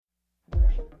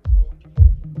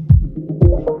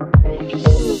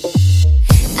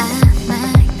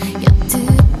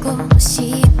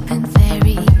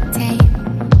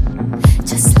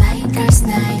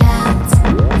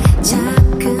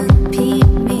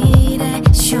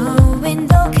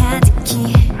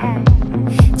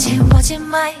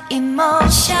my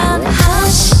emotion.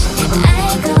 Hush,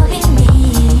 알고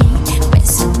있니? 매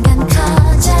순간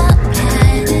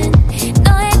커져가는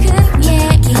너의 그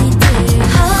얘기들.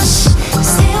 Hush,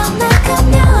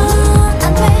 새어나가면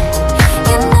안 돼.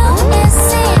 You know it's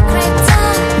secret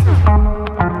time.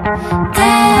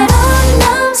 때론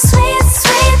너무 sweet,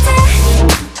 sweet.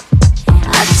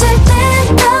 어쩔 땐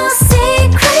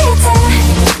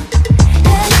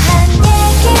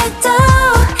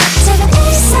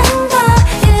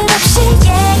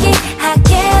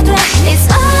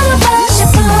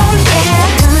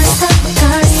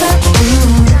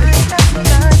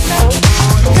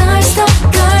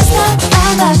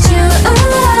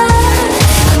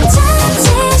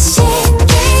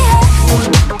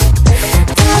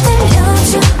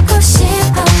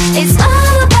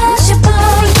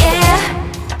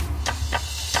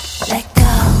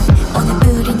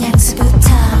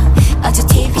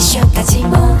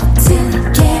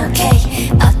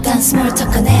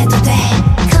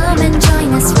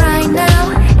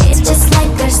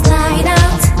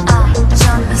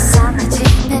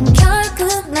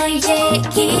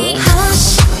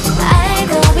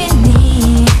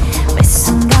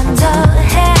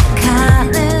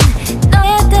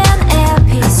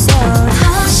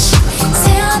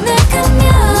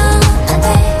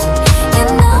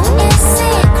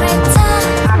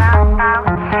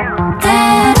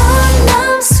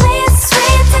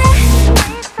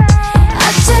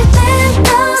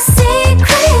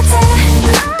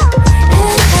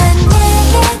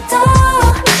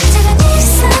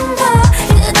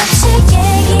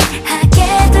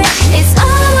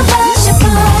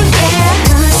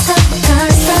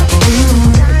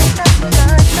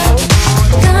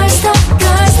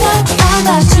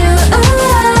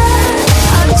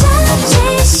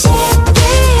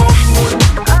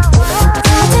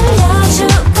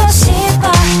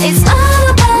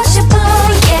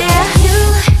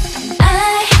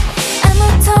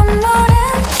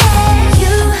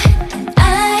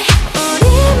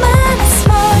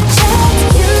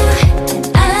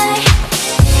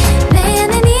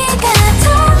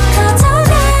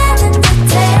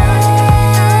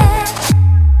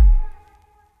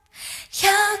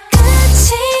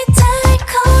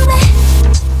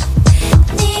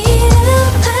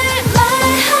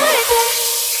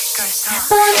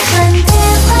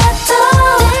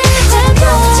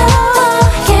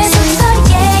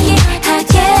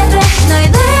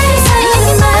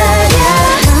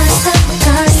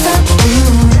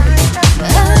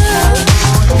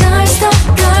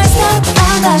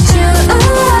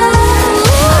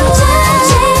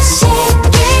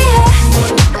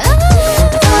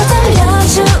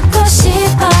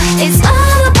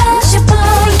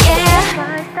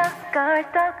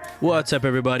What's up,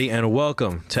 everybody, and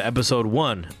welcome to episode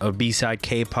 1 of B-Side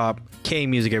K-Pop,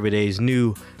 K-Music Everyday's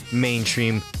new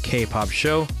mainstream K-pop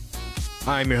show.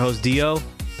 I'm your host, Dio,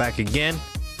 back again,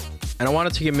 and I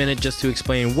want to take a minute just to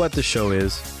explain what the show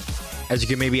is. As you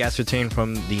can maybe ascertain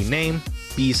from the name,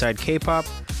 B-Side K-Pop,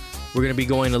 we're going to be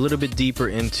going a little bit deeper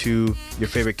into your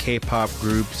favorite K-pop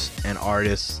groups and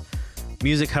artists'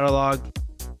 music catalog,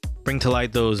 bring to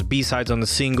light those B-sides on the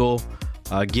single,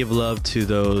 give love to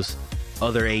those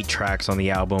other 8 tracks on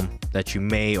the album that you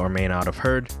may or may not have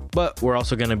heard. But we're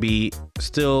also going to be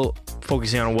still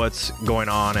focusing on what's going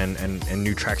on and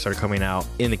new tracks that are coming out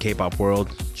in the K-pop world.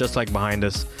 Just like behind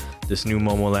us, this new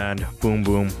Momoland Boom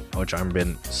Boom, which I've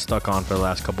been stuck on for the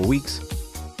last couple weeks.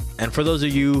 And for those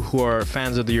of you who are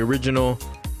fans of the original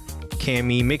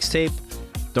KME mixtape,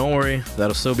 don't worry,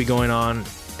 that'll still be going on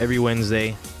every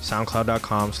Wednesday,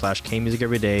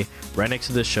 soundcloud.com/KMusicEveryday, right next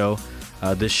to this show.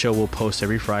 This show will post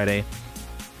every Friday.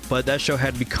 But that show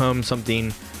had become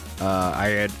something I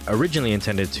had originally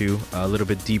intended to, a little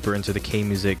bit deeper into the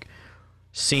K-music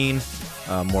scene,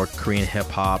 more Korean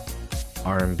hip-hop,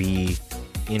 R&B,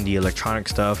 indie electronic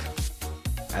stuff.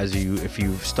 If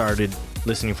you started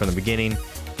listening from the beginning,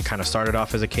 it kind of started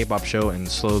off as a K-pop show and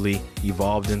slowly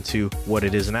evolved into what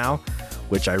it is now,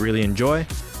 which I really enjoy.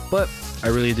 But I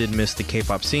really did miss the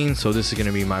K-pop scene, so this is going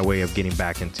to be my way of getting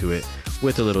back into it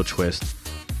with a little twist,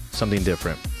 something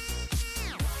different.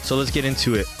 So let's get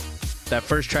into it. That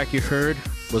first track you heard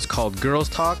was called Girls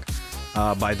Talk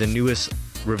by the newest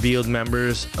revealed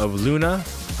members of LOONA,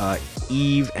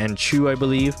 Eve and Chu, I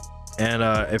believe. And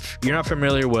if you're not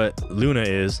familiar what LOONA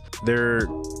is, their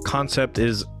concept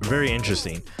is very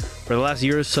interesting. For the last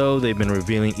year or so, they've been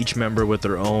revealing each member with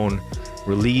their own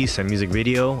release and music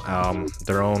video.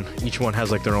 Each one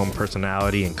has like their own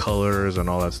personality and colors and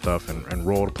all that stuff and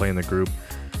role to play in the group.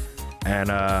 And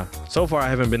so far I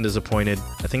haven't been disappointed.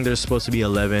 I think there's supposed to be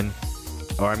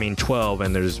 12,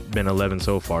 and there's been 11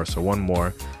 so far, so one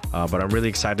more. but I'm really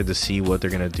excited to see what they're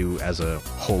gonna do as a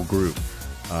whole group.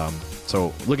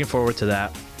 So looking forward to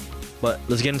that. But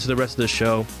let's get into the rest of the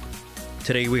show.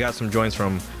 Today we got some joints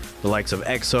from the likes of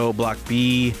EXO, Block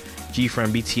B,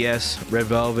 G-Friend, BTS, Red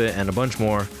Velvet, and a bunch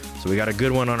more. So we got a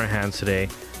good one on our hands today.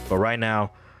 But right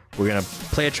now, we're gonna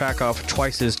play a track off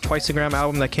Twice's Twiceagram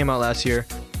album that came out last year.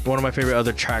 One of my favorite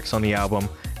other tracks on the album,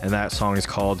 and that song is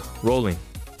called Rolling.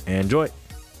 Enjoy.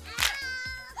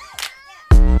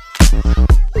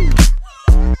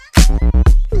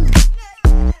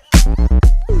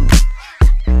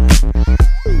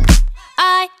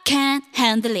 I can't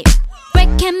handle it. 왜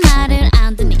이렇게 말을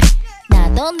안 듣니?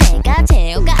 나도 내가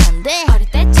제어가 안 돼. 어릴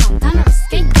때 정답을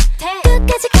스케이트 못해.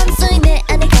 끝까지 감수히 내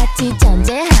안에 같이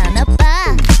존재하나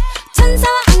봐.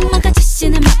 천사와 악마가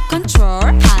자신을 막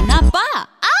컨트롤하나 봐.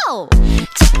 아우!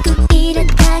 자꾸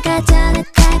이랬다가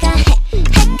저랬다가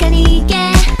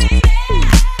헷갈리게.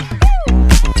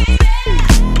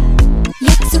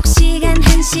 약속 시간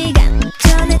 1시간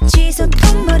전에 취소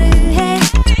통보를 해.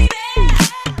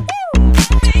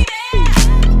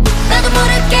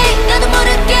 나도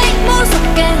모르게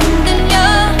무섭게 흔들려.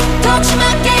 더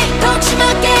심하게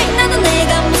나도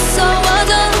내가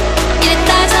무서워져.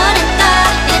 이랬다 저랬다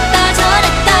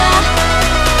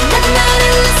나도 나를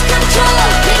lose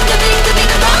control.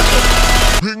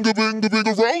 Bingo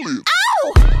rolling.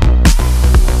 아우!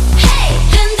 Hey!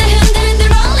 흔들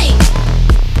rolling.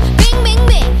 빙빙빙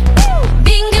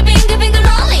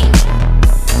rolling.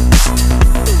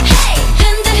 Hey!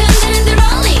 흔들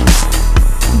rolling.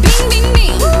 빙빙빙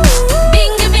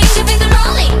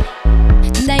rolling.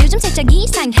 나 요즘 살짝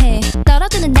이상해.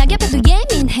 떨어지는 낙엽에도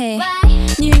예민해.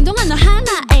 네 행동은 너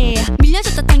하나에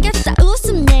밀려졌다 당겨졌다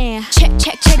웃음내.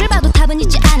 책을 봐도 답은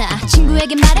있지 않아.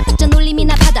 친구에게 말해봤자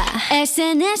놀림이나 받아.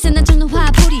 SNS에 난 주는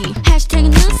화풀이.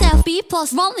 해시태그는 selfie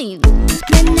plus rolling.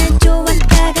 맨날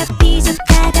좋았다가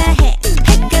삐졌다가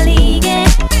헷갈리게.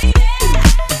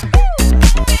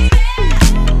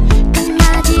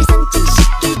 강아지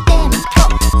산책시킬 때만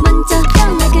먼저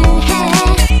연락을 해.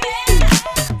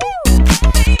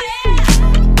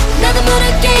 나도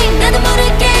모르게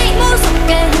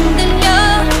무섭게 흔들려.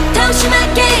 더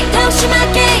심하게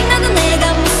나도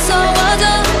내가 무서워져.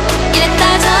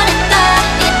 이랬다 저랬다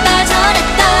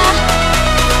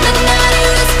나도 나를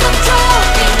lose control.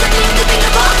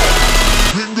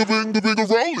 Bingo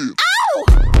rolling. 아우!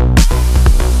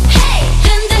 Hey!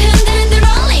 흔들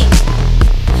rolling.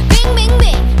 빙빙빙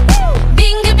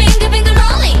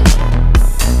rolling.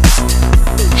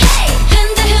 Hey!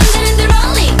 흔들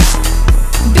rolling.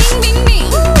 빙빙빙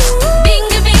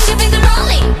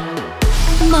rolling.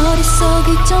 머릿속이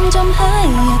점점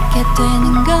하얗게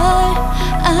되는걸.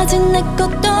 아직 내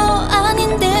것도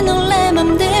아닌데 놀래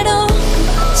맘대로.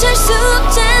 질 수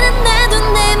없잖아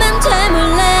나도 내 맘 잘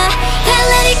몰라.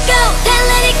 Let it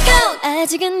go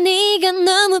아직은 네가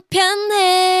너무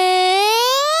편해.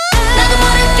 나도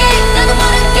모르게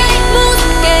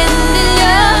무섭게 흔들려.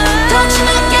 더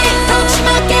심하게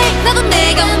나도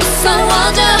내가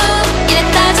무서워져.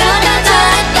 이랬다 저랬다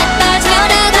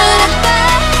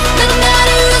나도 나를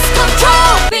lose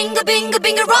control. Bingo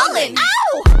rolling.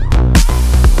 아우!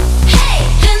 Hey!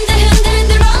 흔들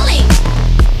rolling.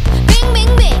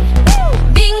 빙빙빙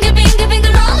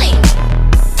rolling.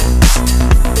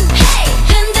 Hey!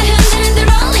 흔들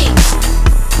rolling.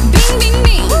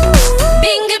 빙빙빙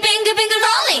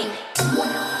rolling.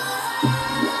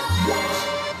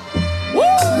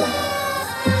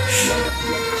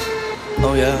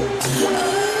 Oh yeah,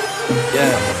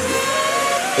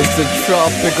 it's a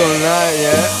tropical night,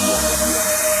 yeah.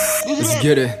 Let's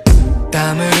get it.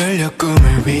 땀을 흘려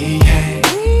꿈을 위해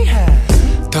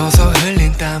떠서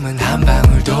흘린 땀은 한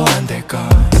방울도 안 될걸.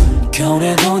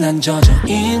 겨울에도 난 젖어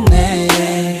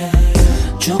있네.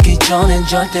 죽기 전엔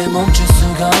절대 멈출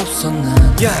수가 없어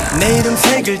난. 내 이름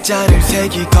세 글자를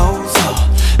새기고서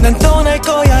난 떠날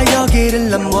거야. 여기를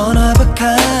난 one of a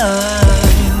kind.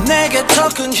 내게 더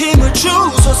큰 힘을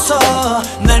주소서.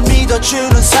 날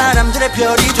믿어주는 사람들의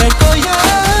별이 될 거야.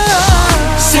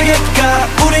 세계가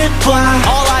우릴 봐.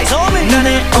 All eyes on me.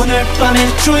 나는 오늘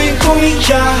밤의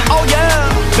주인공이야. Oh yeah.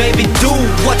 Baby do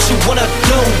what you wanna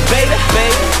do, baby.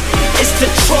 It's the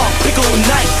tropical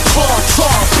night.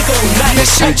 tropical night. 내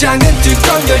심장은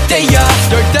뜨거운 열대야.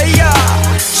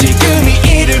 지금이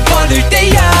이를 벌릴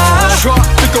때야.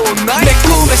 tropical night. 내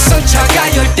꿈의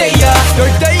선차가 열대야.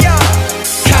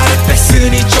 칼을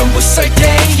뺐으니 전부 썰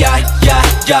때야.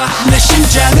 내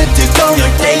심장은 뜨거운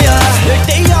열대야.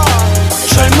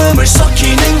 젊음을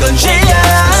섞이는 건 죄야.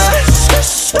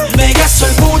 내가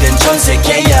설보된 전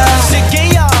세계야.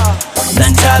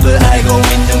 난 답을 알고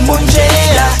있는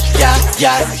문제야.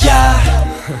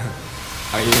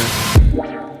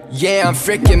 Yeah, I'm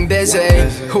freaking busy.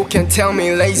 Who can tell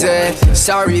me lazy?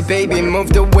 Sorry, baby,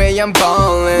 move the way I'm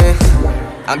ballin'.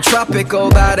 I'm tropical,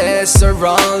 but it's a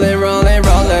rollin', rollin',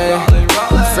 rollin'.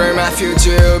 For my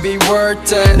future be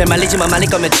worth it. 내 말리지만 말릴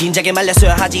거면 진작에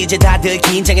말렸어야 하지. 이제 다들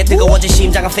긴장에 뜨거워진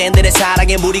심장은 팬들의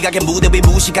사랑에 무리 가게 무대 위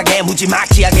무식하게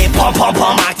무지막지하게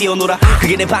펌펌펌 막 뛰어놀아.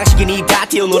 그게 내 방식이니 다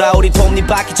뛰어놀아. 우리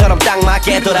톱니바퀴처럼 딱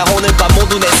맞게 돌아. 오늘 밤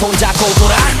모두 내 손잡고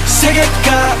돌아.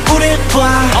 세계가 우릴 봐.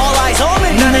 All eyes on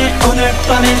me. 나는 오늘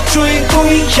밤의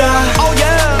주인공이야. Oh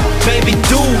yeah. Baby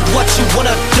do what you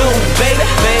wanna do, baby,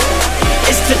 baby.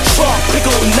 It's the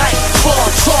tropical night,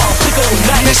 tropical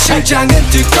night. 내 심장은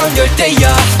뜨거운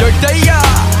열대야, 열대야.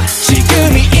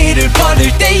 지금이 이를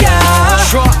버릴 때야.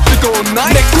 Tropical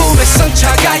night. 내 꿈에선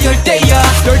차가 열대야,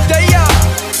 열대야.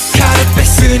 칼을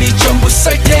뺐으니 전부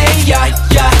썰 때야,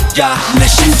 야야. 내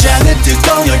심장은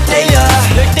뜨거운 열대야,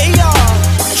 열대야.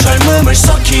 젊음을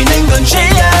썩히는 건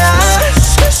죄야.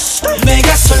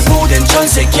 내가 설고된 전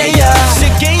세계야,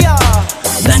 세계야.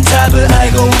 난 답을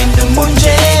알고 있는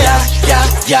문제야,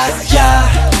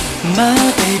 야야야. My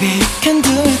baby can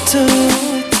do it too.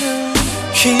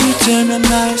 힘들면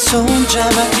날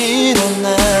손잡아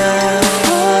일어나.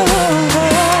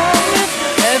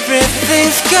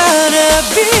 Everything's gonna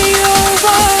be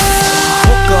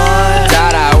alright.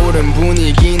 달아오른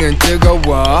분위기는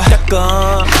뜨거워.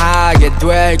 하게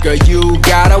될 걸 you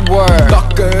gotta work.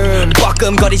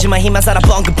 뻐끔거리지만 힘만 쌓아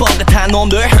뻥긋뻥긋한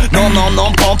놈들.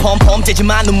 놈 펌펌펌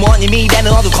째지만 눈먼 이미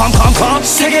되는 어두 컴컴컴.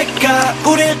 세계가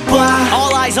우릴 봐.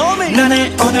 All eyes on me.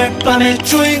 나는 오늘 밤의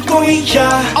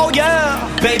주인공이야. Oh yeah.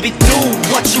 Baby do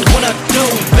what you wanna do,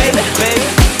 baby, baby.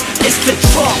 It's the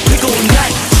tropical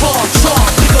night,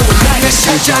 tropical night. 내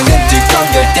심장은 뜨거운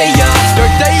열대야,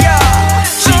 열대야.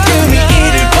 지금이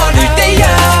이를 버릴 때야.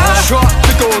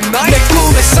 Tropical night. 내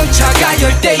꿈에선 차가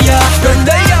열대야,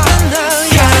 열대야.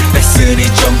 칼을 뺐으니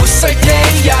전부 썰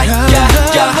때야, 야야.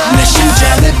 내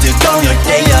심장은 뜨거운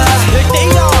열대야,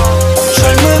 열대야.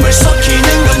 젊음을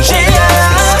썩히는 건 죄야.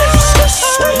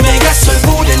 내가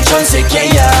설고된 전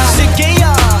세계야,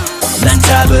 세계야. 난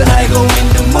답을 알고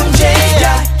있는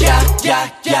문제야,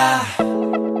 야야야.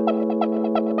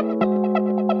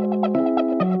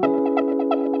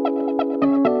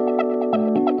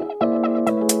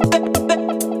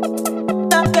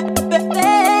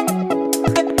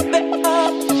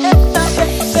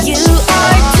 You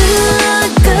are too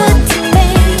good to me.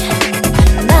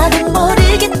 나도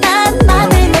모르겠단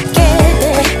맘을 먹게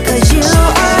돼. 'Cause you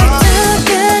are too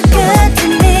good to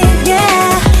me.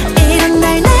 Yeah. 이런 날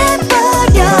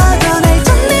내버려둬. 날 좀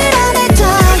밀어내줘.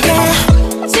 Yeah.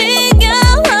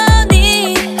 지겨워니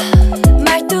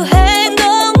말투 행동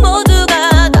모두가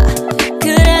다.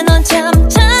 그래 넌 참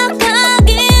착하긴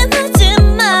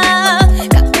하지만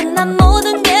가끔 난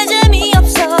모든 게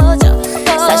재미없어져.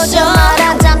 사실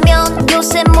말하자면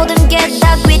요새 모든 게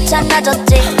다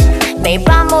귀찮아졌지. 매일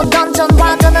밤 오던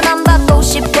전화전은 안 받고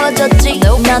싶어졌지.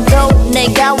 나도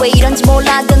내가 왜 이런지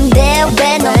몰라. 근데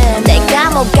왜 너 내가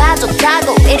뭐가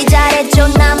좋다고 이리 잘해줘.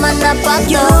 나만 나빠도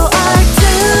You are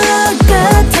too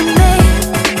good to me.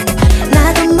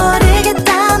 나도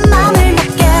모르겠다 맘을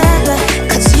먹게 돼.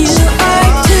 'Cause you are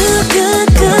too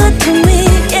good to me.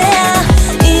 Yeah.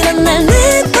 이런 날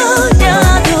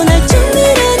내버려둬. 날 좀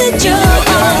밀어내줘. You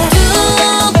are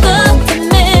too good to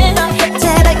me.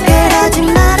 제발 그러지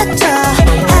말아줘.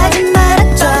 하지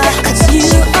말아줘. 'Cause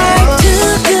you are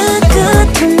too good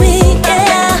to me.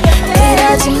 Yeah.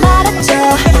 그러지 말아줘.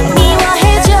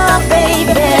 미워해줘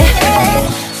baby.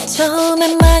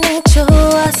 처음엔 마냥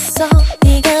좋았어.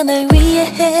 네가 날 위해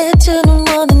해주는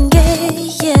모든 게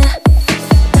yeah.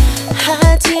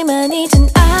 하지만 이젠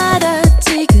알아.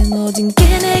 지금 모든 게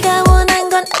내가 원한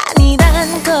건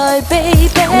아니란 걸 baby.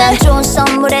 난 좋은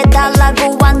선물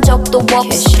해달라고 한 적도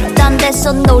없어. 딴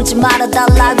데서 놀지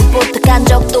말아달라고 부탁한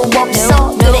적도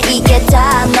없어. 그래 이게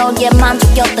다 너에만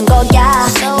죽였던 거야.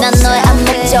 난 너의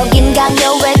암묵적인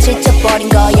강요에 지쳐버린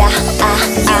거야.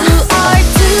 You are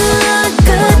too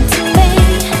good to me.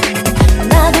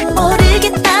 나도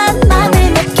모르겠단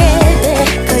맘을 먹게 돼.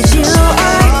 'Cause you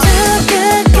are too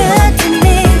good to me.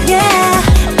 Yeah.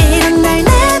 이런 날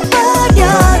내버려둬.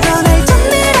 날 좀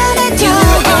밀어내줘. You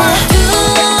are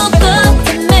too good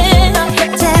to me.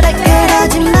 제발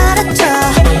그러지 말아줘.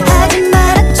 하지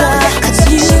말아줘. 'Cause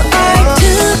you are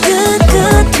too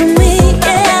good to me.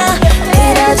 Yeah.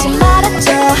 그러지 말아줘.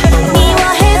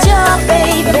 미워해줘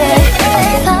baby.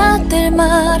 다들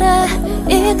말해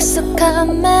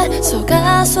익숙함에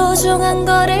속아 소중한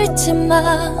걸 잃지 마.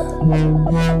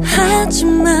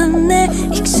 하지만 내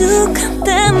익숙함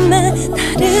때문에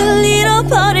나를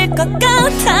잃어버릴 것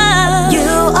같아.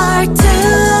 You are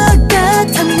too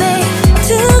good to me.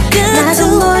 Too good to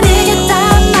me.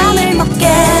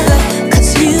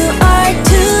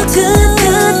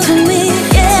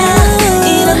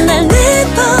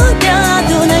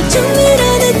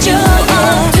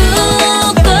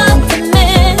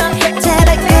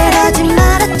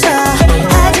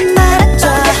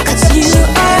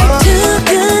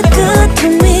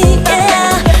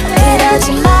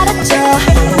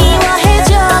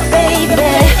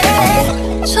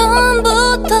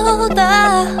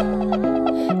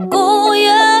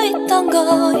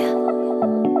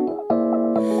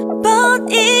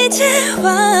 이제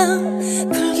와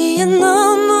풀기엔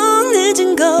너무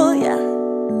늦은 거야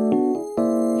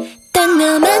딱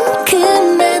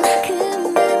너만큼만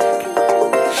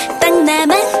딱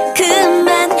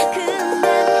나만큼만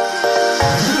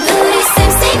우리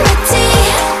쌤쌤 맞지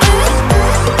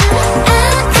아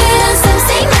그런 쌤쌤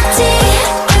맞지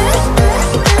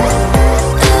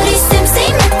우리 쌤쌤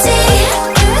맞지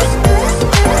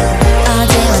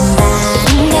어제와 다른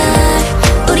걸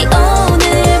우리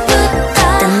오늘부터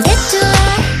어떤 게 좋아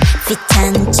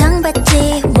핏한 청바지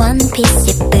원피스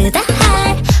예쁘다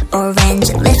할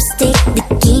오렌지 립스틱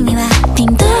느낌이 와 빙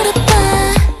돌아봐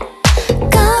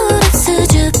거울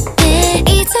수줍게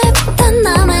이제부터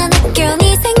너만 웃겨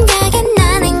네 생각에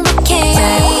난 행복해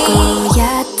자꾸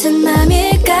얕은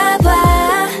맘일까봐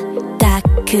딱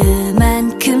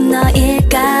그만큼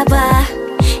너일까봐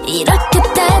이렇게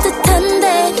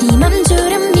따뜻한데 네 맘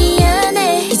주렴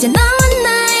미안해 이제 너와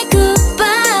나의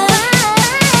goodbye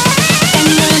딱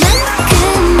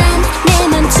너만큼만 내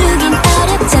맘 주긴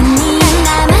어렵잖니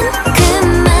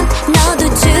나만큼만 너도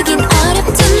주긴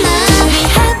어렵잖아 둘이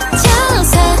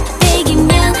합쳐서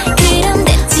 100이면 그럼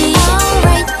됐지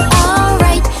Alright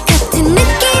alright 같은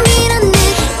느낌이란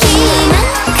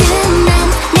느낌만큼만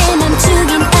내 맘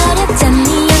주긴 어렵잖니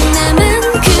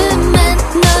나만큼만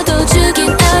너도 주긴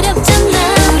어렵잖아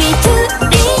우리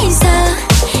둘이서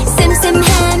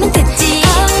쌤쌤하면 됐지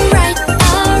Alright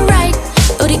alright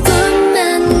우리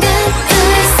꿈만 같아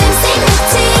쌤쌤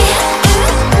맞지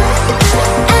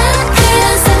아 그런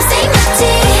쌤쌤 맞지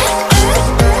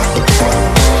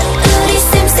우리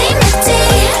쌤쌤 맞지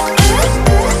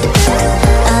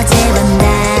어제와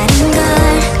다른 걸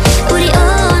우리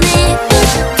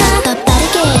오늘부터 더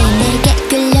빠르게 내게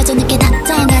끌려줘 늦게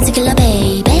답장하지 길러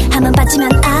baby 한번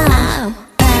빠지면 out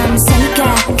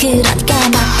밤새니까 그러니까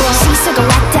맛보 시세가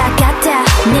왔다 갔다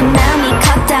내 마음이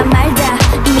컸다 말다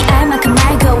이미 알 만큼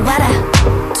알고 와라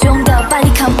좀 더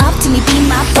빨리 come up to me be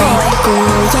my boy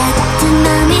얕은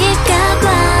맘일까봐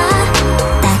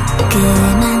딱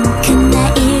그만큼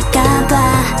나일까봐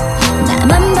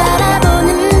나만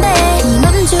바라보는데 이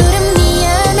맘 주름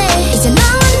미안해 이제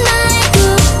너와 나의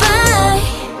goodbye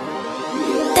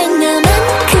딱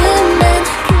너만큼만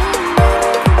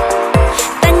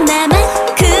딱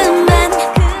나만큼만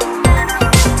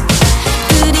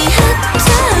둘이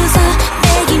합쳐서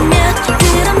 100이면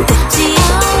그럼 됐지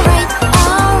Alright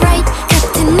alright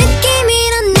같은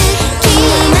느낌이란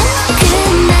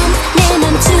느낌만큼만 내 맘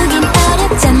주긴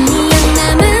어렵잖니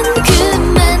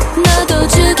나만큼만 너도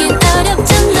주긴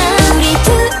어렵잖아 우리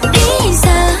둘이서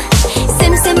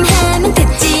쌤쌤하면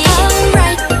됐지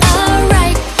Alright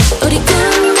alright 우리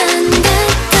꿈만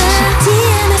같아 쉽지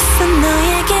않았어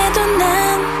너에게도 난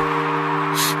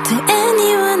The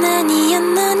anyone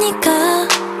아니었으니까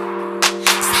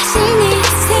사실 네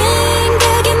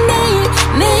생각에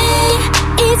매일매일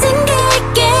이젠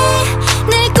갈게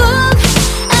날 꼭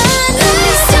안아 우리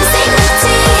쌤쌤 맞지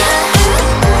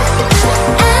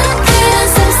아 그런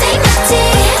쌤쌤 맞지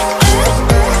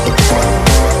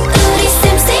우리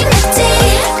쌤쌤 맞지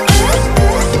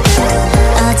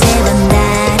어제와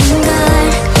다른 걸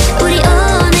우리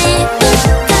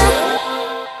오늘부터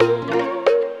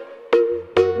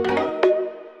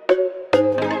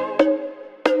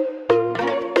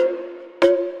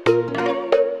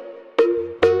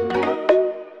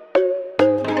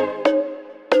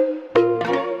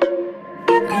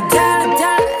달려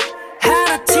달려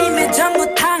하루아침에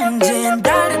전부 당진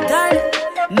달려 달려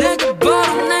내게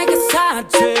벌어 내게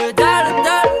사죄 달려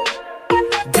달려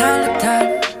달려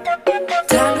달려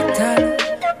달려 달려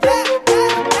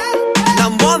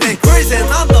난 원해 cruising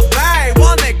on the bay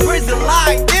원해 cruising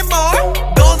like Nemo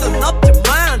돈은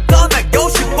없지만 떠나고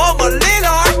싶어 멀리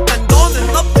널난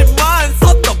돈은 없지만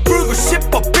서또 불고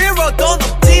싶어 비로 돈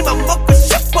없지만 먹고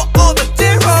싶어 all the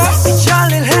zeros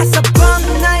열일해서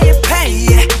버는 나의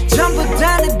pay 전부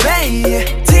다내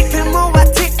pay 티끌 모아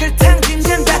티끌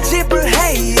탕진전 다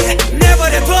지불해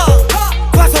내버려둬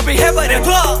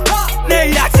과소비해버려둬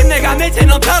내일 아침 내가 미친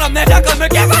놈처럼 내 잠깐을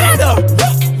깨버려둬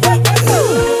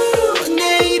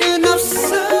내일은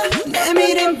없어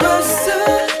내밀은 벌써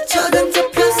저당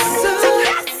잡혔어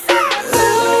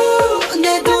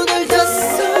내 돈을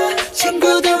뒀어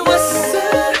친구들 왔어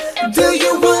Do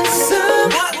you want some?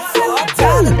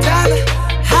 달려 달려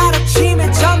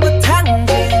하루아침에 전부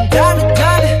당긴 달려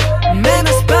달려 Man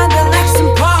I spend the next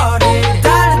party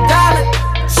달려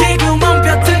달려 지금은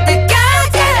벼뜰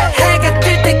때까지 해가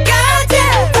뜰 때까지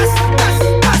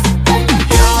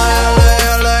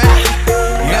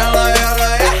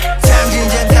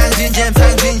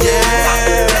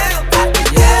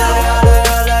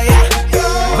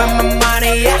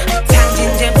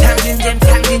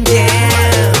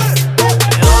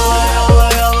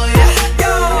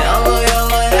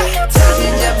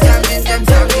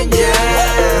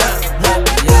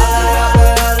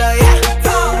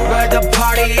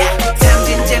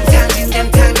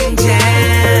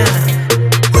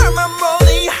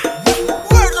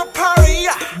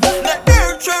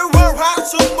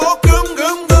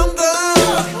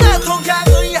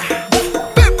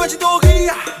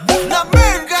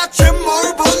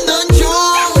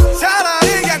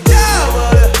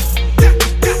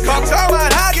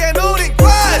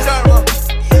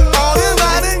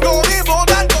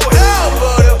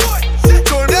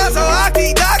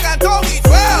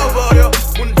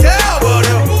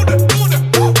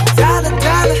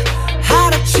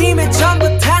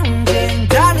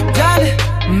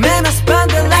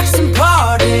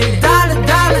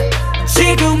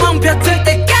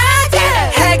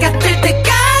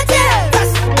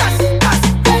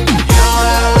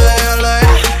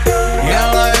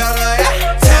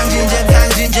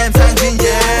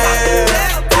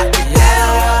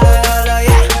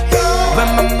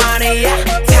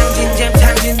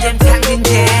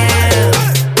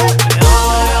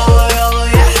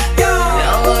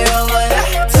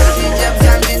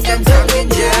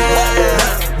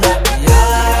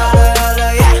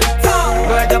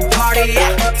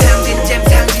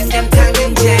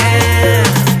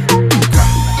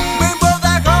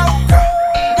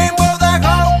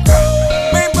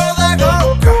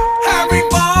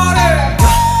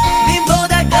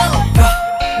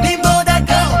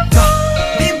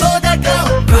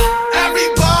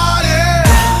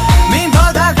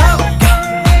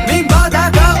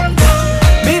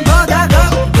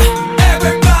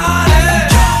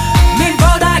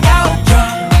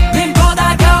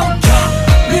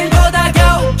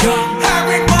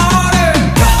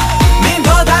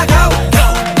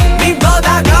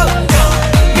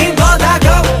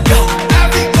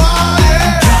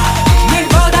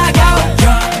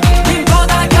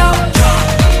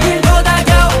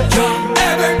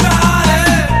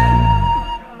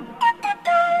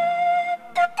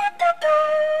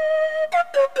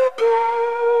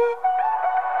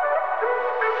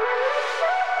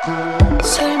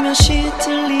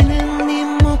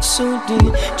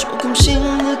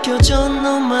그저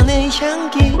너만의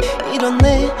향기 이런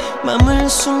내 맘을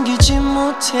숨기지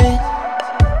못해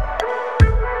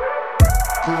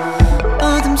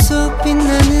어둠 속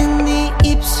빛나는 네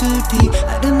입술이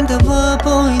아름다워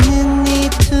보이는 네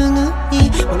두 눈이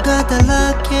뭔가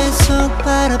달라 계속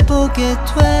바라보게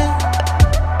돼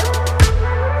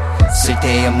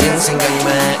쓸데없는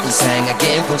생각만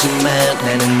이상하게 보지만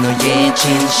나는 너의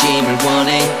진심을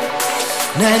원해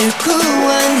나를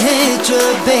구원해줘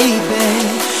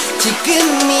baby 지금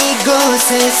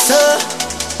이곳에서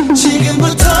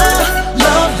지금부터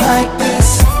love like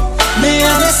this 내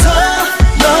안에서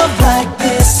love like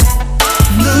this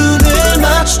눈을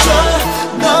맞춰줘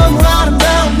너무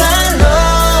아름다운 my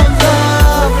love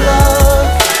love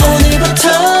love 오늘부터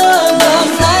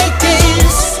love like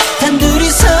this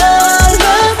단둘이서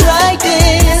love like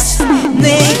this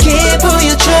내게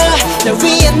보여줘 날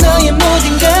위한 너의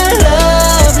모든 걸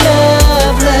love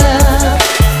love love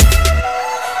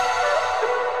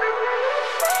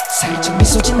살짝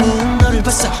미소 짓는 너를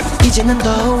봤어 이제 난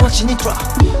더 확신이 들어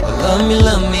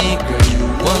Love me girl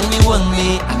you want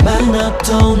me 아마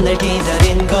너도 날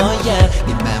기다린 거야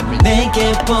네 맘을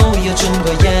내게 보여준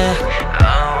거야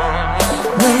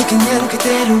난 그냥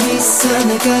그대로 있어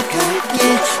내가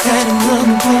갈게 다른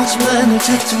놈은 보지만 널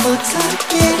찾지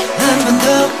못할게 한 번도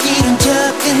이런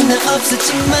적은 나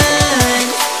없었지만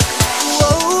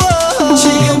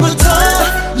지금부터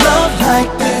love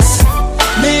like this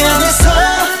내 안에서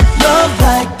love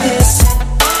like this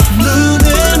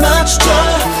눈을 맞춰줘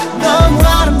너무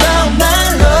아름다운 my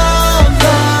love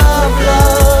love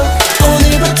love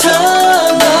오늘부터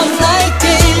love like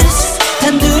this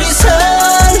단둘이서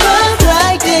love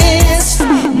like this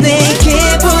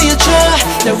내게 보여줘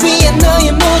날 위한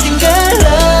너의 모든 걸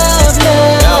love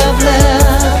love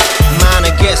love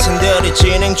많은 계산들이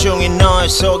진행 중인 너의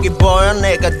속이 보여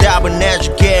내가 답을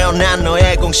내줄게요 난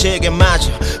너의 공식에 맞아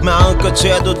마음껏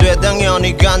돼도 돼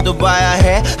당연히 간둬봐야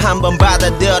해 한번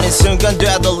받아들인 순간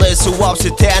되돌릴 수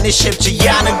없을 테니 쉽지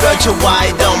않은 걸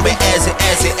좋아해 Don't be easy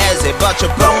but you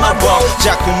broke my wall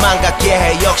자꾸만 갖게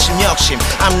해 욕심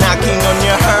I'm knocking on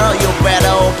your heart You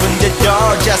better open the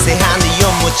door 자세한 이유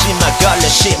묻지마 걸려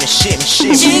심해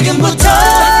지금부터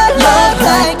love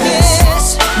like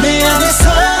this 내 안에서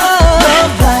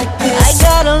love like this I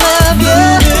gotta love you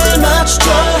눈을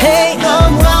맞춰줘 hey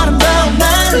너무 아름다운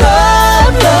my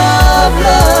love love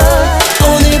love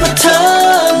오늘부터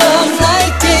love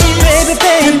like this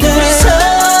baby 둘이서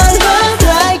love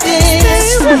like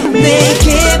this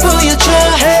내게 보여줘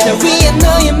날 위한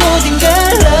너의 모든 걸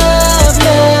love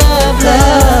love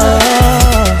love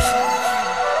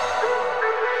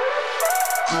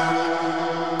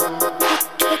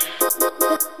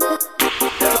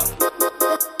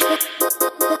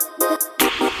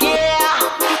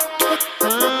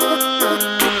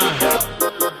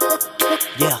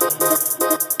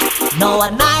너와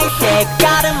나의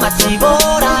색깔은 마치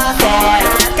보라색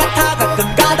같아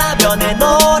가끔 가다 변해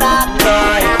노랗게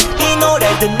이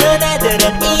노래 듣는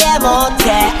애들은 이해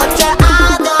못해 어째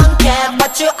I don't care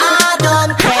but you I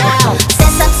don't care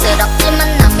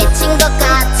새삼스럽지만 난 미친 것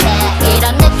같아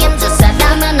이런 느낌 줄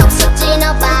사람은 없었지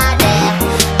nobody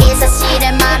이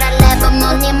사실을 말할래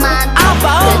부모님한테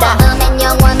그 다음엔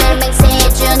영원을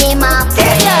맹세해주니 my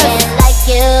friend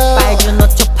like you 빨준 옷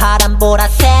파란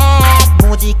보라색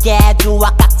무지개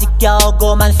주와 깍지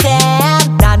껴고만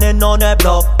샘 나는 오늘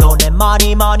broke 너네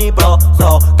money bro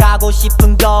가고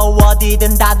싶은 거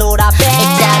어디든 다 돌아배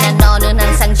있잖아 너는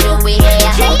항상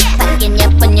주의해야 해 바뀐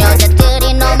예쁜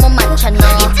여자들이 너무 많잖아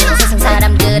세상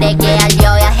사람들에게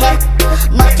알려야 해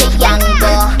멋져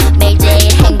양보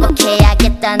매일매일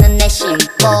행복해야겠다는 내 심보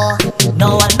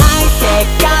너와 나의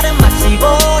색깔은 마치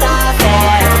보라색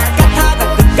같아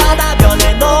가끔 가다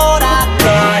변해 노랗게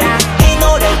이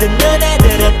노래 듣는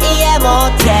애들은 이해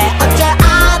못해 어째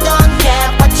I don't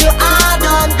care but you I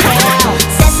don't care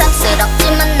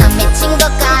새삼스럽지만 난 미친 것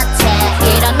같아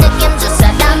이런 느낌 줄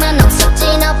사람은 없었지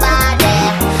nobody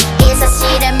이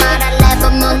사실을 말할래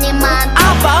부모님한테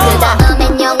그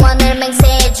다음엔 영원을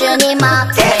맹세해주니 my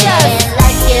friend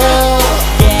like you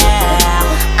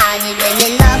I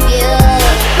really love you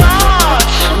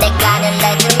내가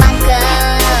늘려줄 만큼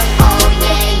oh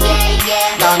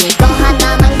yeah 넌 이거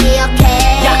하나만 기억해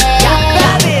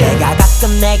내가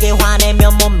가끔 내게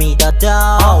화내면 못 믿어도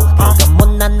그건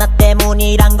못난 나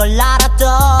때문이란 걸 알아도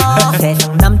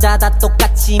세상 남자 다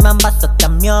똑같이만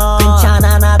봤었다면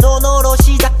괜찮아 나도 너로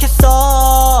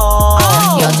시작했어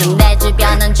요즘 내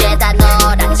주변은 죄다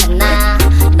너라잖아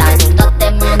나는 너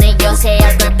때문에 요새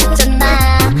얼굴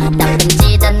폈잖아 나쁜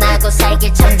짓 안 하고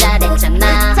살길 참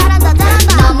잘했잖아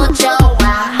너무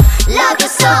좋아 Love you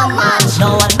so much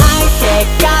너와 나의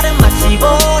색깔은 마치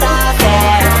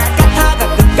보라색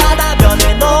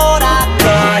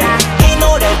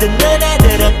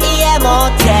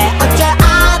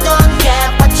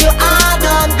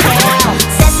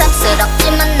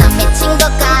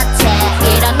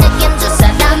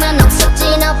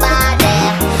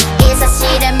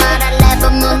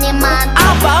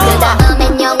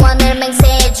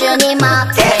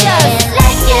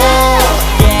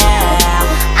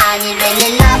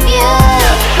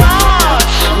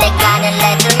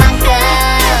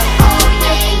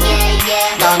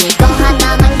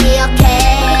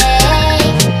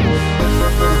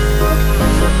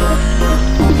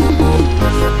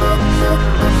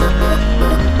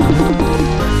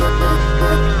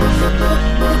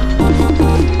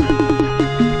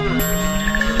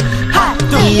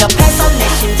네 옆에서 내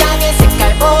심장의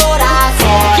색깔 보라색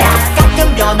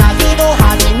가끔 변하기도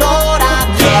하니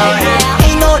노랗게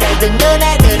이 노래 듣는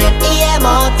애들은 이해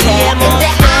못해 근데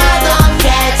I don't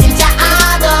care 진짜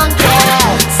I don't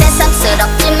care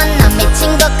새삼스럽지만 난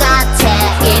미친 것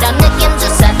같아 이런 느낌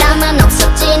준 사람은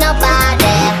없었지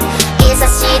nobody 이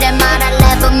사실을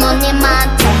말할래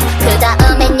부모님한테 그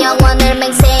다음엔 영원을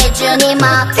맹세해 주님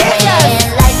앞에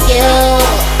Like you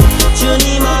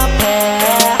주님 앞에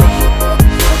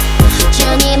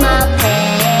주님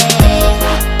앞에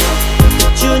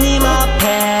주님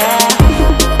앞에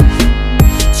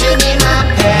주님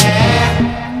앞에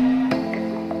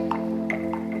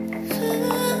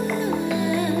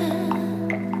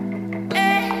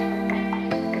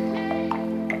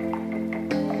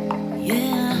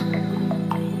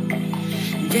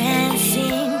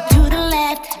Dancing to the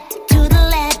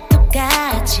left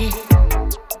똑같이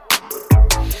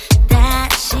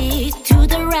다시 to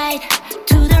the right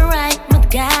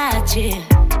못같이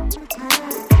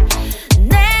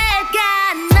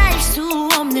내가 날 수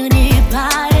없는 이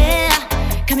바에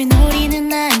감히 노리는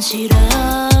난 싫어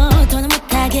더는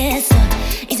못하겠어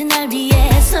이제 날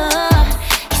위해서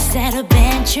He said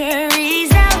adventure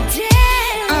is out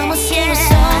there I'm a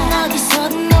singer-song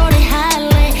어디서든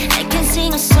노래할래 I can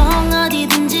sing a song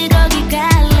어디든지 거기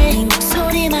갈래 네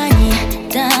목소리만이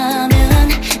있다면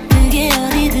그게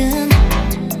어디든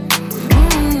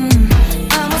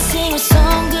I'm a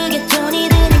singer-song 그게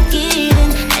돈이든 인기든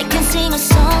I can sing a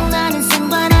song 나는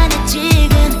상관 안 해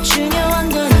지금 중요한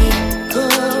건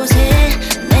이곳에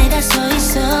내가 서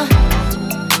있어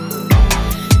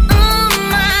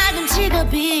음악은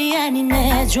직업이 아닌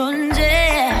내 존재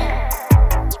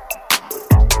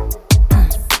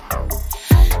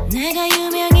내가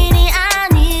유명인이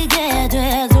아니게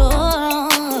돼도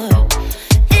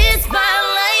It's my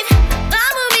life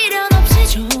아무 미련 없이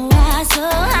좋아서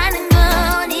하는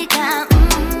거니까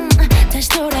다시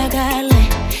돌아갈래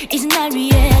이제 날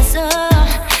위해서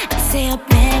I say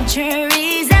adventure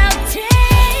is out there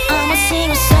I'm a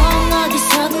singer-song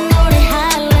어디서든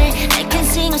노래할래 I can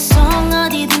sing a song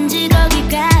어디든지 거기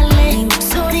갈래 네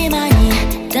목소리만이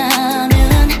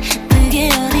있다면 그게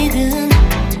어디든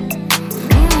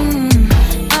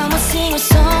I'm a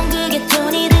singer-song 그게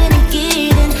돈이든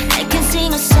인기든 I can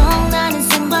sing a song 나는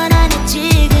상관 안 해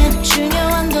지금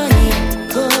중요한 건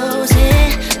이곳에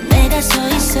내가 서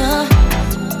있어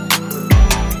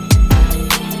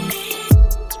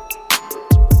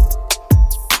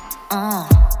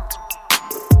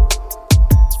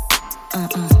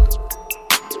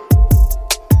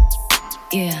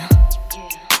Yeah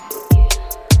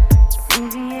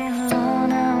TV에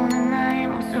흘러나오는 나의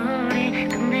목소리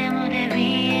근데 무대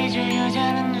위에 저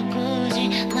여자는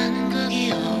누구지 나는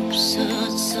거기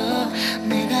없었어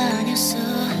내가 아니었어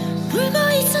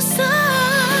울고 있었어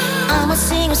I'm a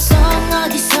singer-song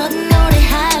어디서든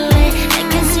노래할래 I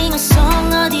can sing a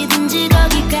song 어디든지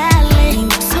거기 갈래 네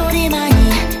목소리만이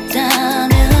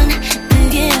있다면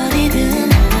그게 어디든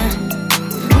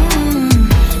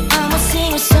I'm a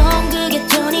singer-song 그게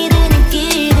돈이든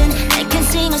인기든 I can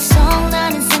sing a song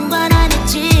나는 상관 안 해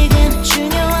지금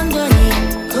중요한 건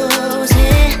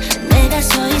이곳에 내가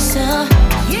서 있어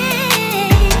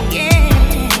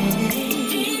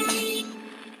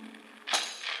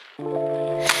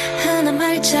하나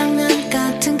말장난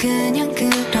같은 그냥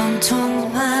그런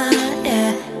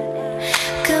통화에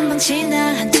금방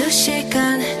지나 한두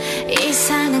시간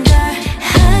이상한 걸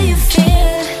How you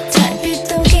feel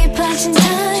달빛도 깊어진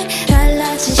time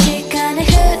달라진 시간의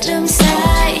흐름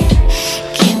사이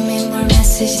Give me more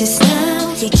messages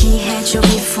now 얘기해줘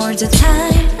before the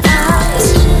time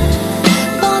out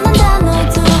뻔한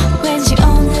단어도 왠지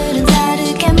오늘은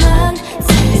다르게만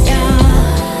들려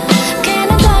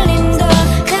괜한 걸림도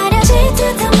가려질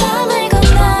듯한 맘을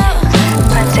건너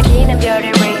반짝이는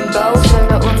별의 레인보우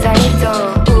흘러온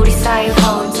다리도 우리 사이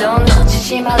혼돈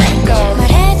놓치지 마 let go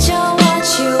말해줘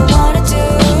what you wanna do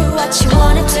what you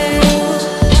wanna do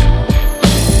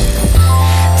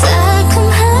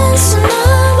달콤한 숨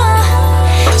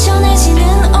넘어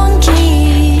전해지는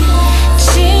온기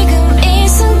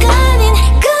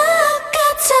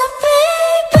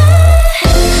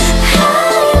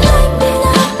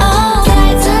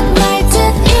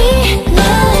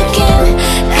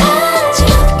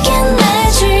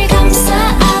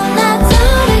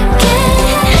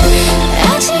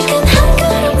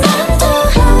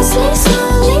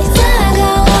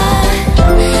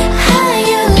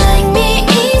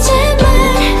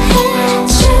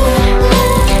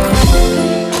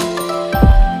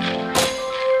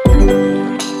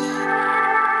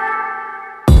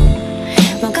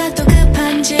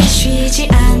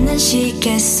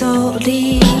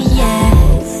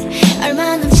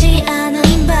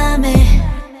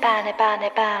반의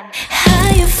반.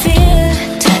 How you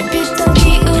feel? 달빛도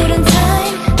기울은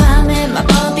time. 밤의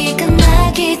마법이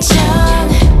끝나기 전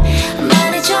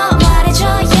말해줘 말해줘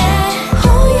yeah.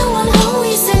 Who you want, who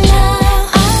is it now?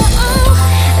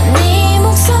 네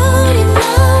목소리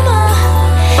넘어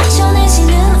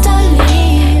전해지는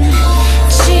떨림.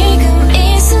 지금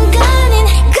이 순간인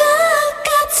것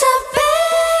같아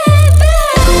baby.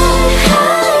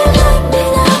 How you like me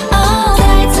now?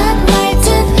 살짝 날듯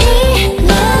이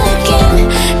느낌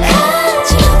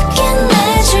가볍게 내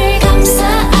주위 감싸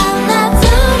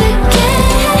안아버릴게.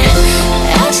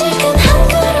 아직은 한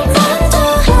걸음만 더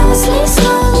slowly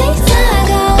slowly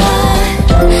다가와.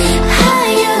 How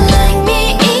you like me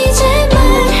이제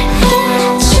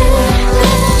말해줄래.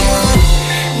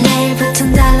 내일부턴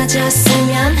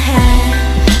달라졌으면 해.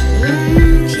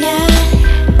 Yeah.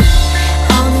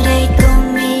 오늘의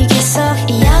꿈이 계속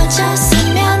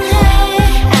이어졌으면 해.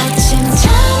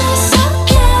 아침처럼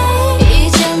속해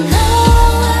이제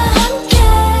너와 함께.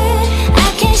 I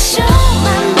can show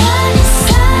my body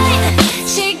side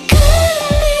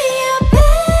지금이야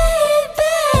baby.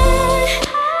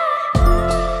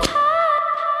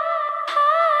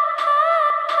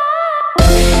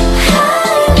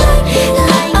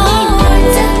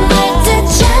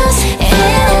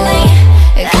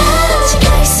 같이 갈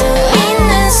수 있는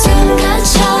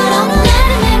순간처럼 날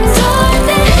맴돌 때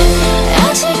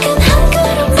아직은 한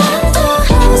걸음만 더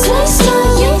slowly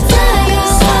slowly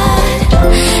다가와.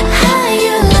 How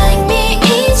you like me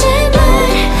이제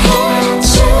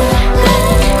말해줄래.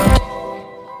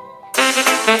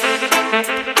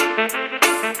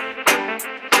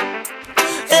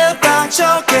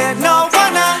 일방적인 너와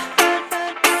나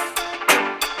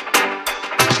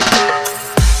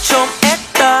좀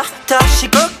이따 다시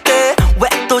볼게. 왜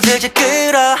또 질질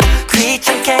끌어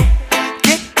귀찮게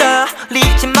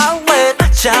기다리지 마. 왜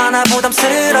잖아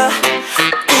부담스러.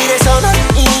 이래서 넌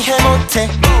이해 못해.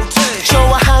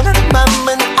 좋아하는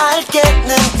맘은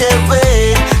알겠는데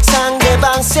왜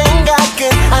상대방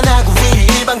생각은 안 하고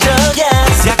일방적이야.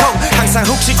 야공 항상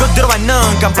훅 치고 들어와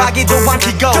넌 깜빡이도 안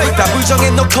켜고 다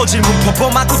부정해놓고 질문포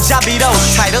봄하고 자비로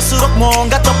사이럴수록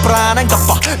뭔가 더 불안한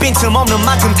것봐. 빈틈없는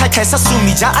만큼 탈퇴해서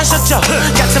숨이 잘 안 쉬었죠.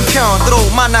 같은 편으로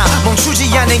만나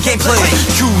멈추지 않는 게임플레이.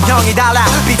 균형이 달라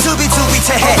비투비투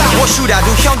위태해.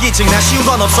 뭐슈라도 현기증 나 쉬운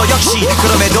건 없어 역시.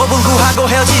 그럼에도 불구하고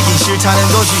헤어지기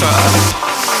싫다는 거지.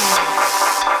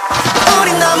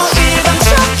 우린 너무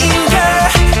일방적인 걸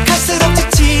갈수록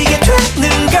지치게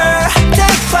되는 걸.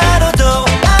 대화로도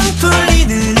안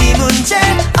풀리는 이 문제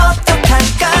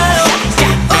어떡할까요?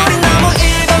 우린 너무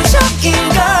일방적인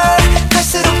걸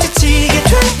갈수록 지치게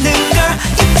되는 걸.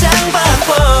 입장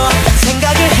바꿔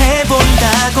생각을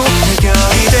해본다고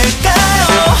해결이 될까요?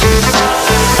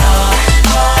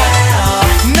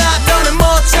 나 더는 못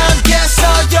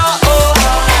참겠어요.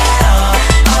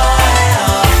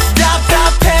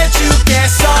 답답해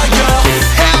죽겠어요.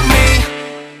 Help me.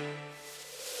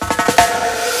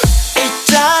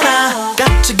 있잖아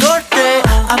같이 골 때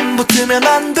안 붙으면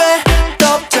안 돼.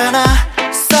 덥잖아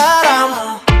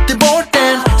사람들 볼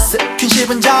땐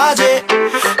스킨십은 자제.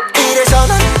 이래서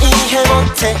난 이해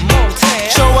못해.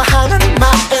 좋아하는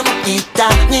마음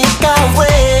있다니까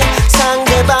왜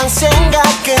상대방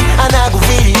생각은 안 하고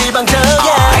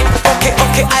일방적이야. 오케이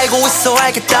오케이 알고 있어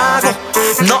알겠다고.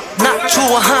 너 나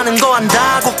좋아하는 거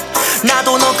안다고.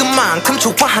 나도 너 그만큼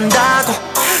좋아한다고.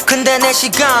 근데 내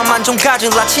시간만 좀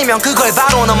가질라 치면 그걸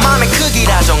바로 너 맘의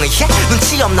크기라 정의해.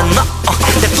 눈치 없는 너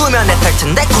내쁘면 애탈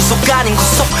텐데 구속 아닌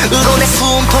구속으로 내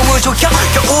숨통을 조여.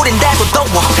 겨울인데도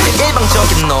더워.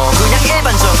 일방적인 너 그냥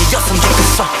일반적이었으면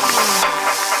좋겠어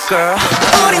girl.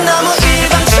 우린 너무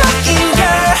일방적인 걸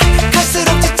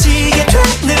갈수록 지치게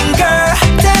되는 걸.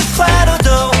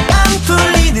 대화로도 안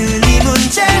풀리는 이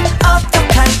문제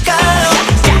어떡할까요?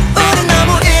 우린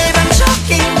너무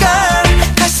일방적인 걸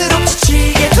갈수록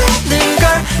지치게 되는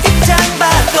걸. 입장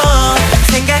바꿔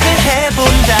생각을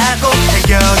해본다고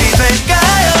해결이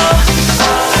될까요?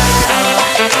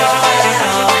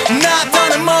 나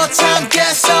더는 못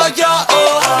참겠어요.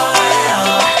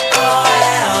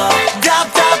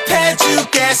 답답해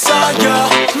죽겠어요.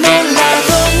 몰라도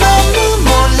너무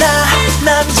몰라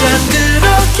남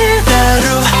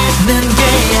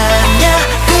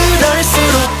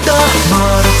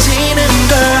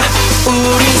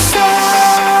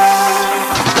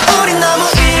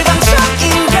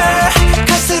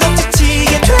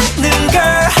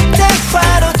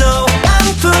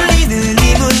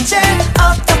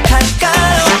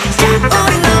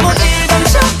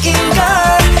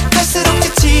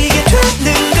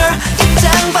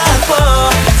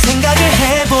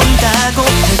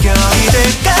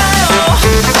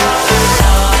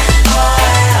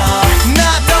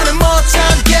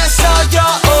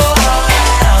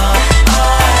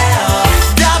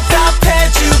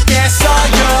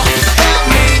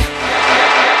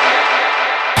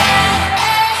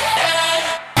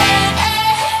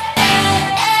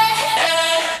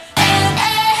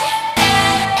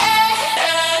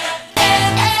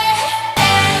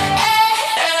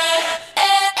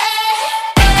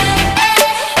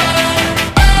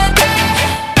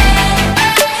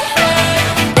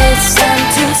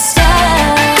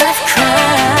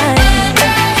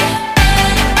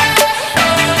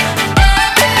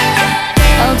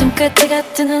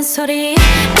뜨는 소리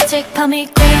아직 밤이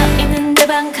꼬여있는 내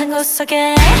방 한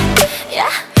구석에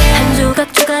한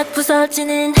조각조각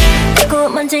부서지는 작고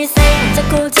먼지 쌓인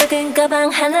작고 작은 가방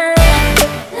하나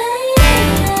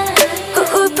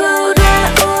후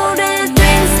불어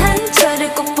오래된 상처를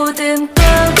꼭 보듬고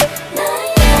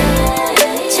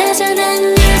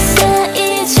찾아낸 뉴스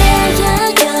이제야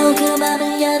겨우 그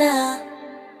맘을 열어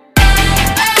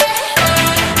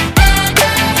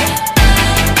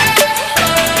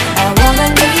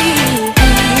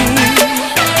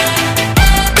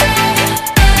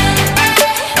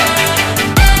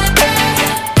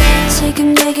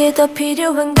지금 내게 더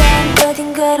필요한 건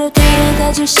어딘가로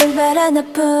데려다줄 신발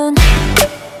하나뿐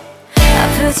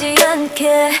아프지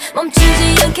않게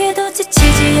멈추지 않게 더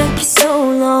지치지 않게 so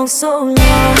long so long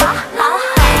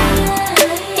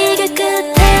이게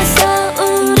끝에서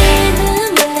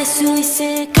우리는 만날 수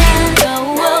있을까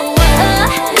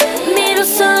미로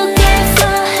속에서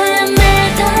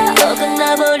헤매다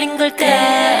어긋나버린 걸까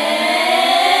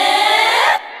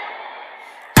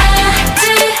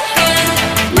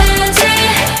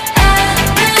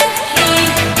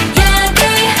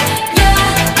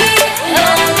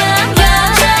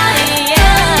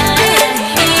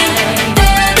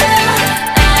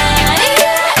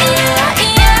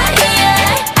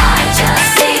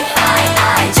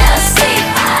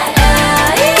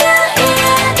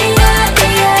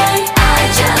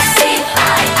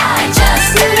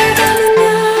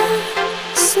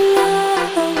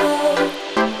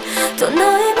또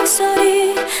너의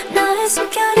목소리 너의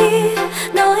숨결이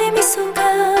너의 미소가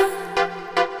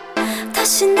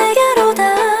다시 내게로 다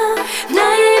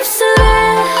나의 입술에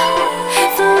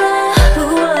또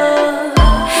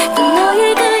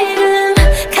너의 그 이름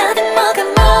가득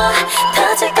머금어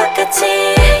터질 것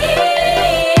같이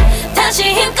다시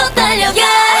힘껏 달려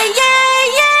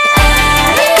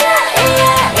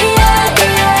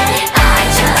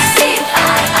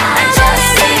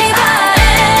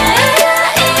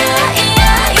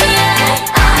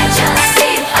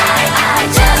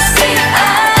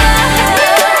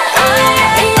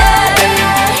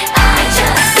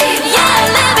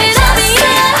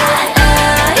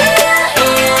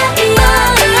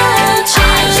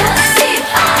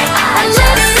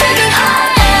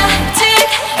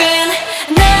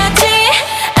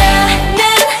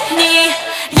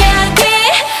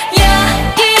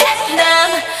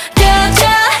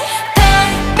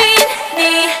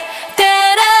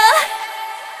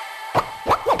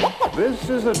This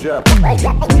is a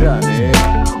journey.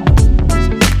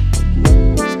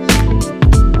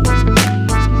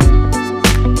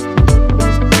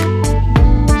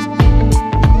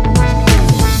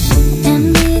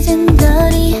 삐진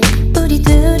거리 우리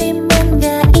둘이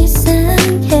뭔가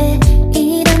이상해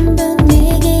이런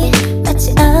분위기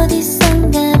마치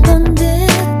어디선가 본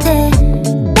듯해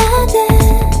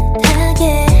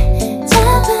따뜻하게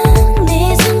잡은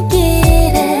네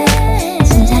손길에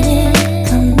심장이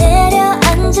쿵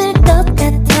내려앉을 것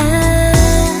같아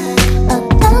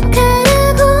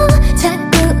어떡하라고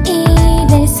자꾸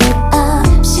입에 속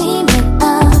없이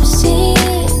맥없이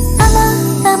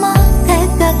넘어갈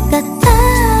것 같아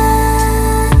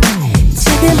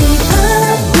지금 이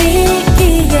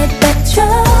분위기에 딱 좋은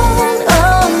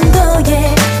온도에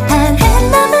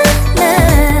반했나봐 난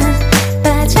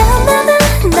빠졌나봐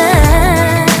난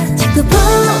자꾸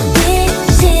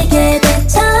부딪히게 돼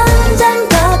점점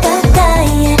더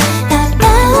가까이에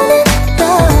다가오는 또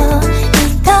이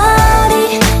거리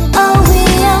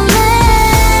위험해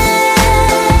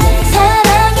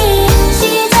사랑이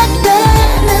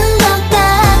시작되는 것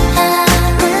같아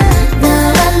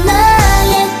너와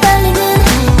나의 떨리는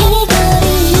이 거리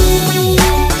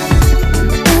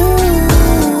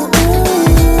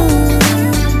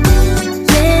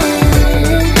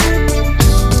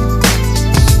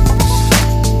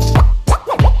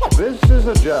This is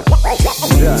a journey.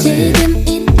 지금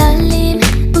이 떨림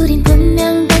우린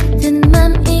분명 같은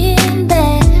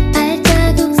맘인데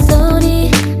발자국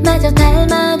소리마저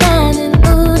닮아가는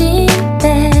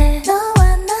우리인데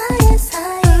너와 나의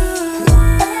사이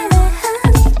애매한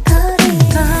이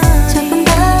거리가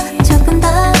조금 더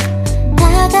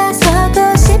다가서고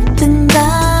싶은걸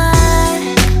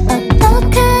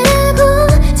어떡하라고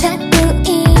자꾸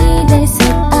입에 속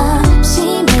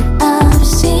없이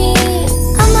맥없이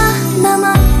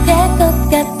넘어갈 것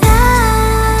같아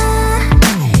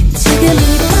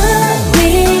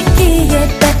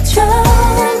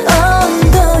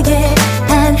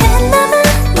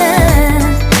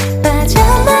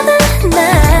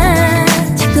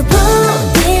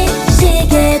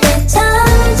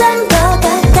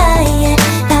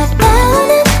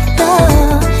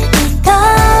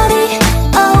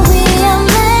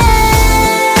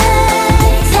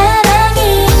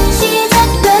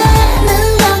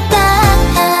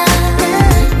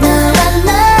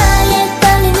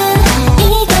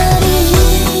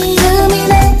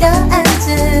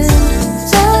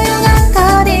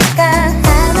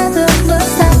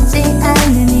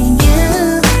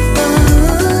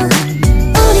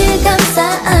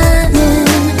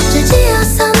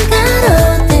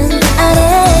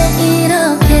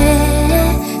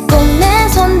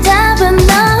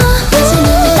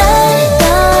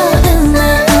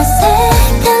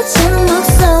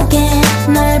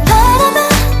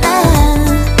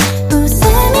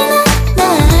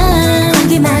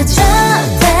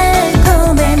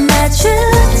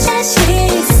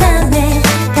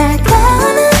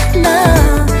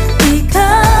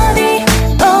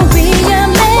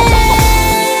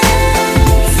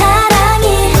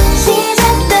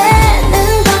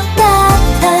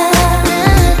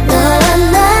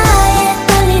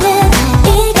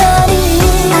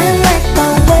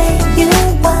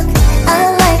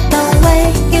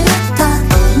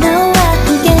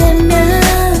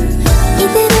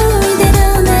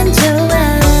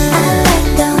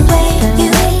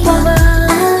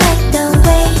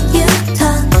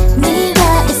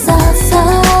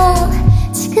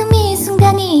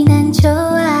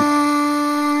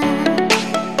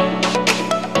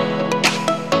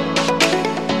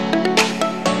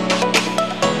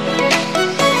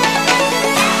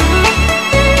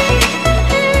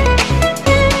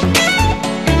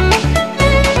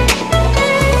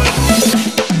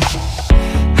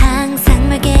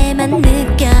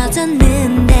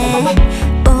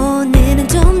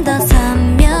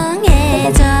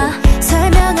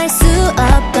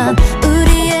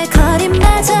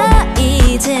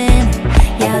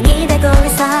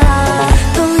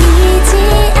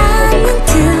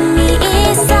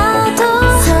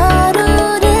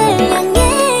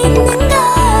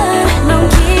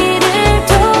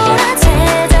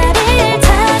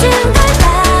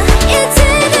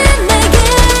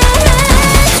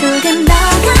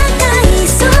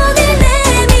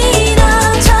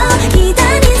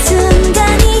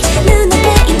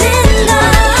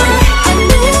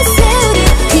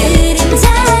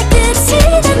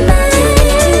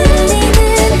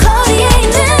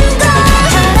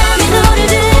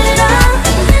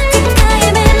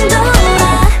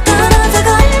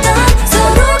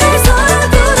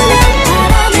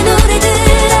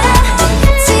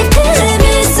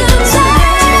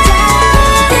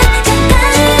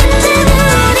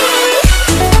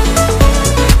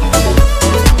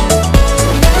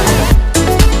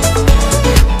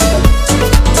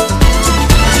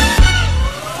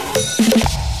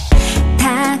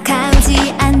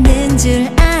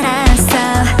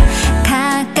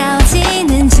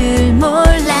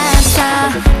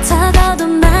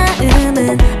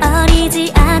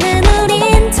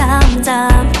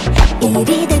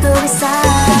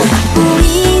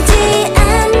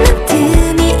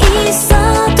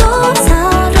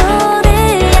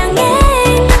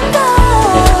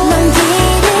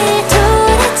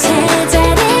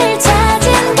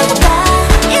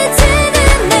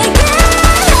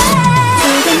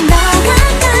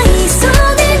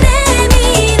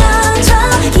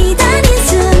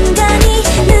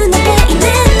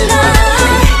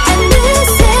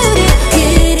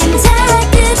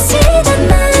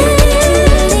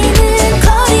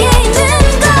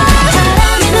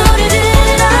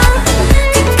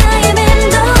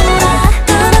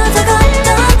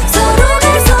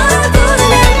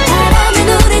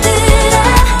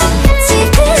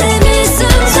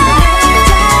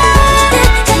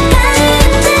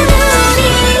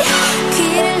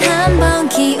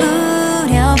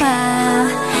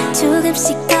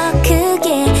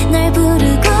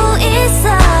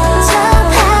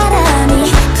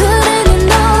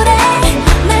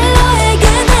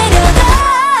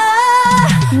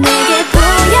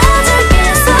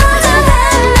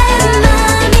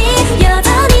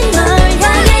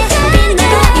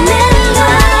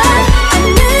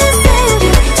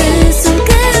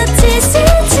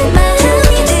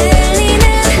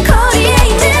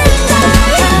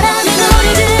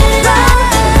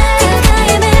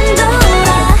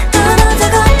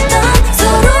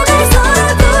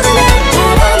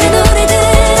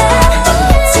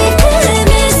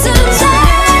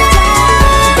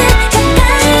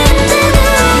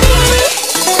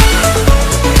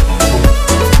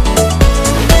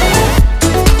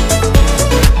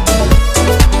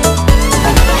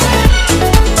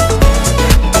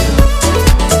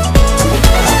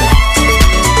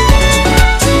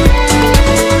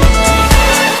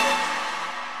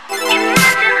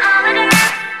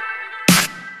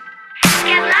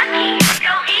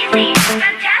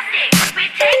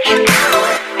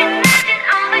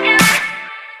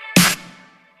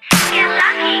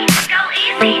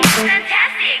잘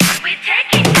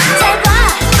봐,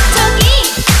 저기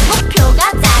목표가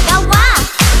다가와.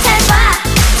 잘 봐,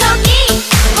 저기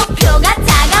목표가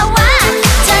다가와.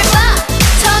 잘 봐,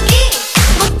 저기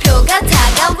목표가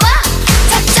다가와.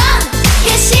 작전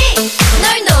개시, 널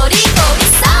노리고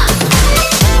있어.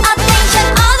 Attention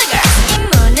all the girls,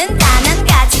 임무는 단 한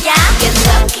가지야. Get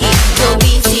lucky, go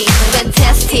easy,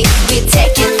 fantastic, we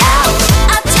take it out.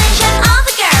 Attention all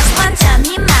the girls,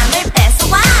 완전히 맘을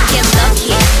뺏어와. Get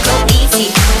lucky, go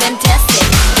easy, fantastic,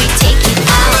 we take it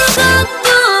out. 아무것도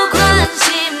관심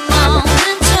없는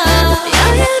척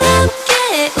여유롭게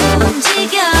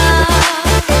움직여.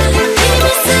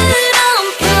 비밀스러운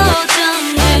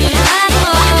표정을 하고.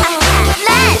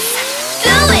 Let's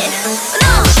do it,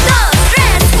 no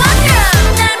stress, one girl.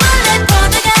 날 몰래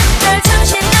보다가 널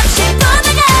정신없이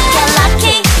보다가. Get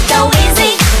lucky, go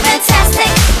easy,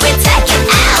 fantastic, we take it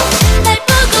out. 날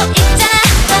보고 있잖아,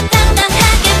 더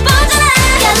당당하게 보잖아.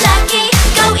 Get lucky,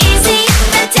 go easy,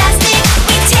 fantastic,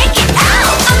 we take it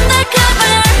out.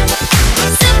 Undercover,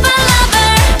 super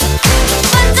lover,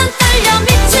 완전 떨려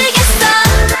미치겠어.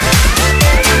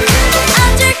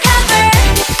 Undercover,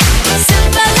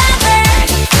 super lover,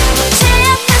 제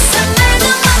앞에서 말도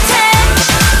못해.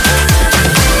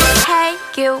 Hey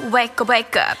you,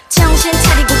 wake up. 정신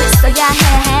차리고 있어야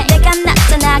해. 내가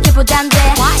낫잖아, 걔보단 돼.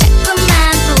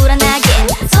 자꾸만 불안하게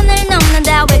선을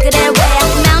넘는다, 왜 그래 왜.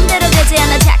 마음대로 되지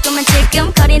않아, 자꾸만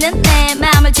찔끔거리는 내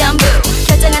마음을 전부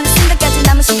결정하는 순간까지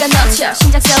남은 시간 놓쳐.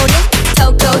 심장 소리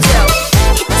더 고조.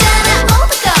 있잖아 all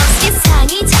the girls,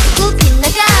 이상이 자꾸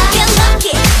빗나가. Get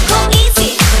lucky, go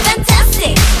easy,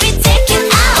 fantastic, we take it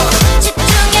out.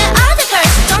 집중해 all the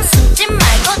girls, 좀 숨지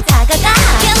말고 다가가.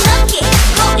 Get lucky,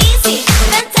 go easy,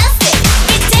 fantastic,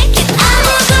 we take it out.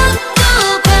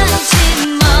 아무것도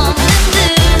관심 없는 듯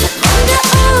뭔가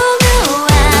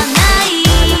오묘한 아이.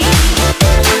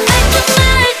 깔끔할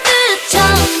듯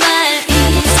정말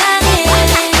이상해.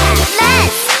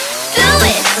 Let's do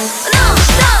it, no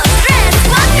stress,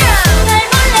 one girl. 날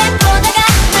몰래 보다가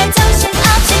날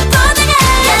정신없이 보다가.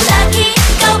 Get lucky,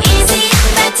 go easy,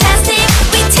 fantastic,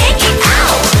 we take it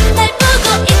out. 날 보고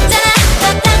있잖아, 더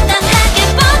당당하게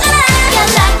보잖아. Get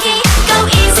lucky, go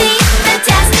easy,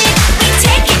 fantastic, we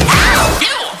take it out.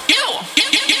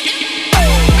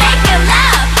 Make it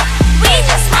love, we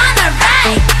just wanna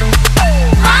ride.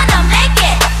 Wanna make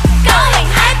it, going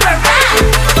hyper right.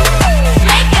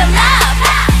 Make it love,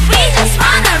 we just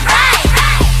wanna ride.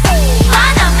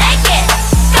 Wanna make it,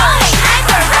 going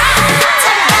hyper right.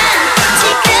 잠깐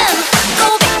지금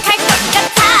고백할 것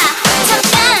같아.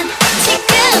 잠깐 지금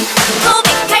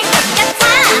고백할 것 같아.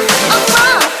 어머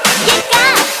얘가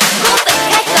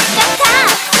고백할 것 같아.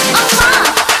 어머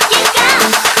얘가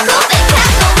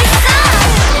고백하고 있어.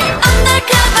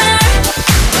 Undercover,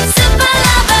 super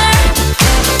lover,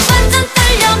 완전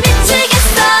떨려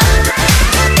미치겠어.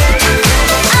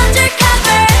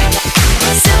 Undercover,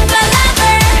 super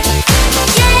lover,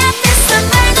 얘 앞에서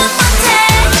말도 못해.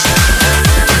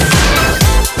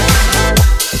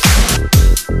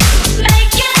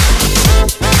 Make it,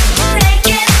 take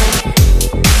it,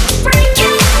 break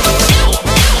it.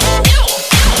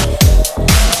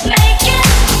 Make it,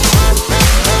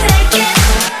 take it,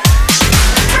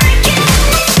 break it.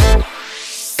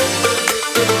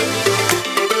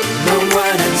 너와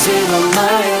난 zero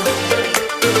mile.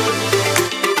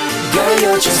 Girl,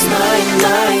 you're just mine.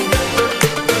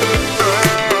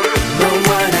 너와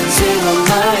난 zero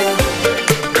mile.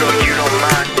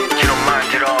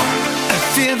 I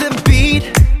feel the beat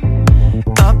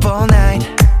up all night.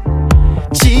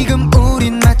 지금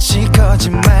우린 마치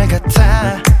거짓말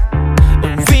같아.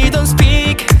 We don't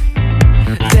speak,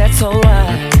 that's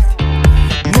alright.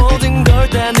 모든 걸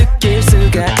다 느낄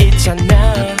수가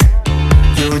있잖아.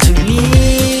 요즘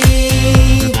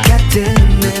네가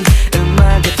듣는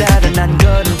음악에 따라 난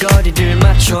걸음걸이를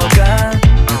맞춰가.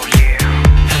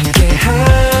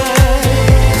 함께할수록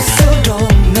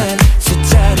난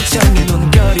숫자를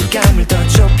정해놓은 거리감을 더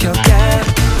좁혀가.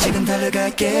 지금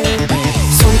달려갈게.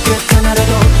 손끝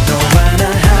하나라도 너와 나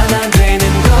하나 되는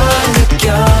걸 느껴.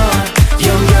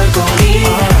 연결고리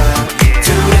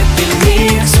둘의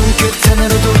비밀. 손끝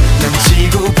하나로도 난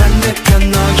지구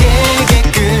반대편 너에게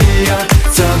끌려.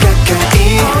 더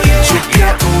가까이 좁혀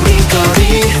우리 거리.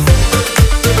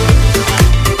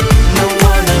 너와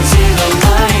난 zero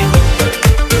line.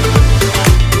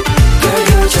 Girl,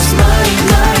 you're just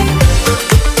mine.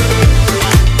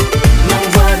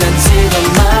 너와 난 zero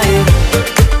line.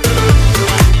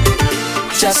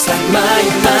 Just like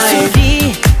mine.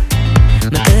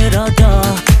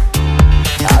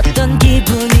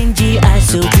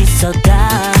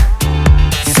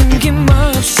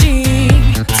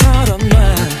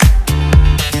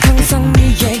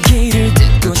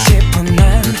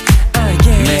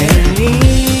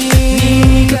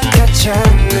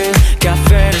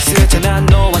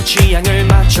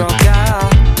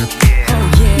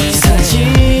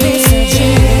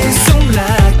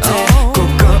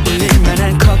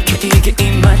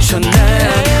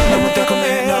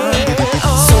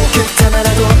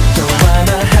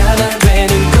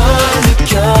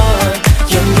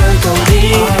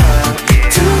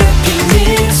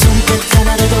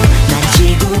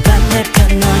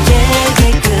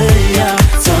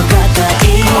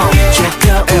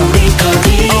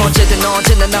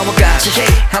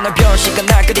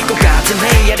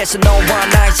 그래서 너와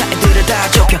나의 사이들을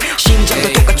다 적혀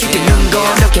심장도 똑같이 뛰는 걸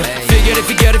느껴 Figure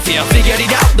it, feel, figure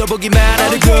it out 널 보기만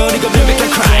하는 건 이건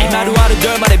완벽한 crime 하루하루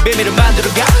너만의 비밀을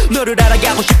만들어가 너를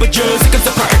알아가고 싶어 Just like a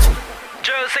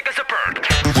support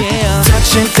Yeah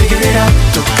Touch and figure it out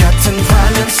똑같은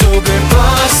화면 속을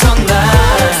벗어나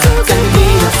네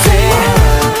앞에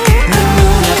내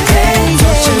눈앞에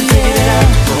Touch and figure it out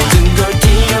모든 걸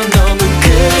뛰어넘은 그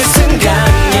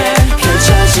순간에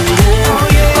펼쳐지는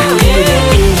우리의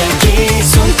이야기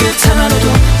손끝 하나로도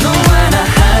너와 나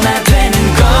하나 되는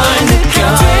걸 느껴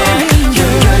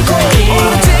열결고리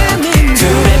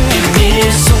둘의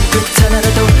비밀 손끝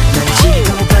하나라도 난 지금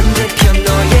반대편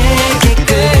너에게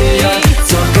끌려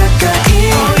더 가까이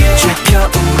좁혀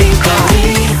우리 거리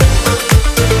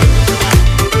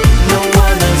너와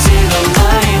난 zero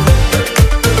line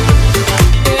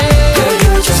Girl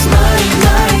you're just mine,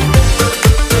 mine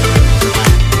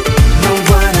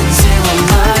너와 난 zero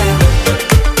line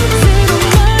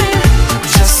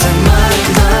Just like mine,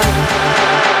 mine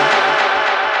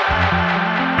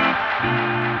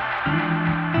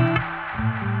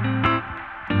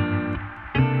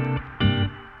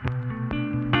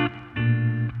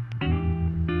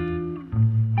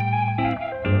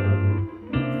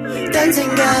딴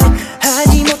생각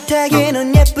하지 못하게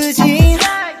넌 예쁘지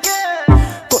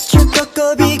꽃을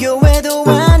꺾어 비교해도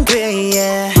안돼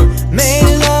yeah.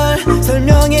 매일 널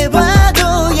설명해봐도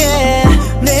yeah.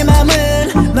 내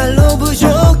맘은 말로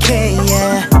부족해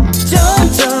yeah.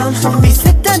 점점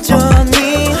비슷한 점이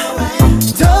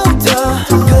더욱더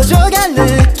커져간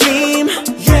느낌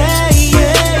yeah,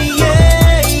 yeah,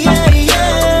 yeah, yeah,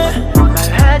 yeah.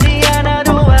 말하지 않아도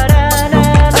알아 난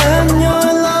I'm your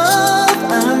love,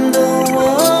 I'm the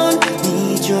one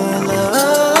Need your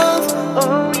love,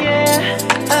 oh yeah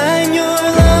I'm your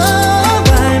love,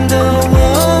 I'm the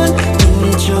one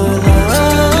Need your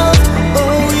love,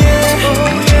 oh yeah,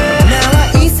 oh yeah. 나와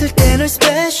있을 때 널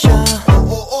special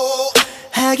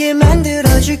하게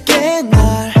만들어줄게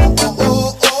널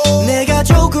내가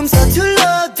조금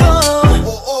서툴러도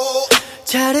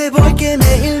잘해볼게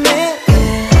매일매일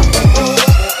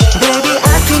Baby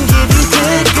I can give you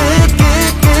good, good,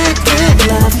 good, good, good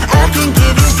love I can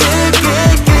give you good,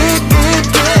 good, good, good,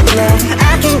 good love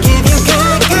I can give you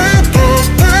good, good, good,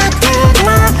 good, good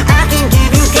love I can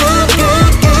give you good,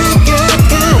 good, good, good,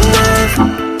 good love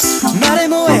말해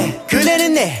뭐해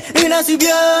그대는 내 은하수별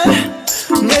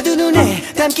내 두 눈에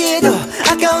담기에도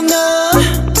아까운 너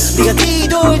네가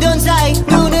뒤돌던 사이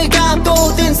눈을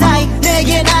감고 뜬 사이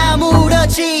내겐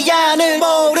아무렇지 않을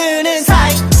모르는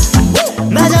사이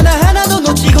맞아 나 하나도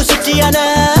놓치고 싶지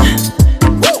않아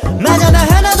맞아 나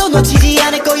하나도 놓치지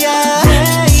않을 거야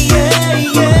yeah, yeah,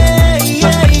 yeah,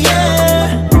 yeah,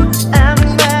 yeah.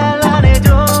 아무 말 안 해도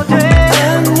돼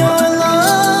I'm your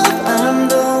love, I'm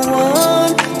the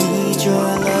one Need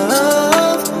your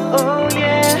love, oh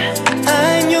yeah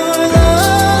I'm your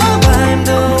love, I'm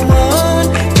the one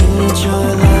Need your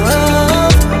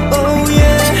love, oh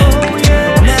yeah, oh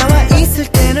yeah. 나와 있을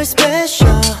때 널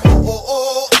special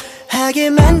하게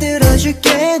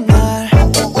만들어줄게 널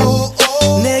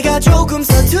내가 조금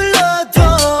서툴러도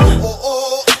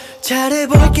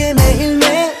잘해볼게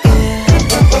매일매일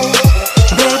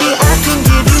Baby I can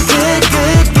give you good,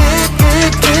 good, good,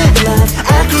 good, good love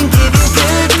I can give you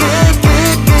good, good,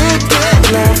 good, good, good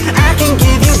love I can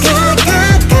give you good,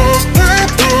 good, good, good,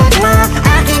 good love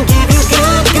I can give you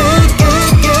good, good,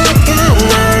 good, good, good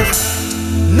love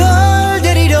널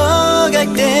데리러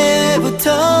갈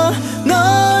때부터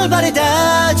널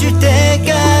바래다 줄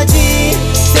때까지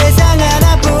세상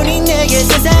하나뿐인 내게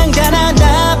세상 단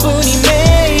하나뿐인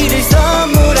매일을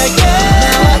선물할게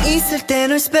나와 있을 때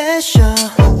널 special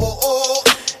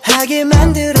하게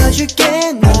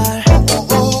만들어줄게 널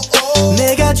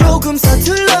내가 조금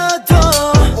서툴러도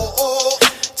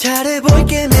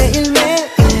잘해볼게 매일매일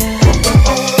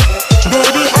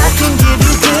Baby I can give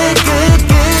you good, good,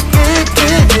 good, good,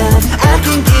 good love I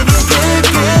can give you good,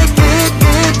 good, good,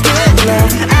 good, good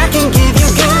love I can give you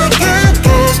good, good,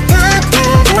 good, good,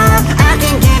 good love I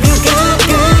can give you good,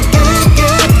 good, good,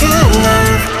 good, good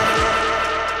love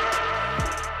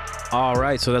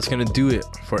Alright, so that's gonna do it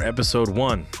for episode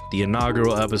 1, the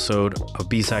inaugural episode of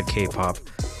B-Side K-Pop.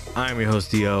 I'm your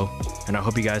host Dio, and I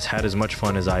hope you guys had as much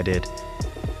fun as I did.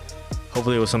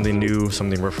 Hopefully it was something new,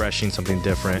 something refreshing, something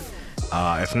different.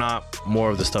 If not, more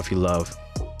of the stuff you love.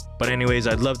 But anyways,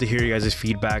 I'd love to hear you guys'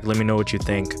 feedback. Let me know what you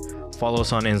think. Follow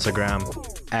us on Instagram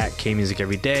at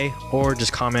KMusicEveryday, or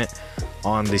just comment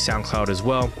on the SoundCloud as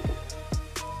well.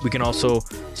 We can also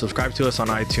subscribe to us on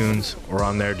iTunes or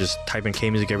on there. Just type in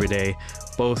K-Music Everyday.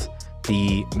 Both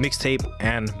the mixtape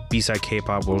and B-Side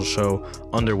K-Pop will show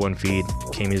under one feed,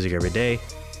 K-Music Everyday.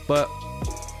 But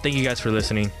thank you guys for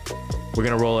listening. We're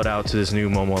gonna roll it out to this new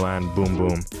Momoland Boom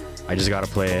Boom. I just gotta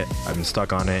play it. I've been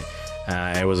stuck on it.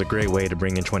 It was a great way to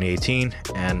bring in 2018,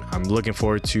 and I'm looking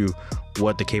forward to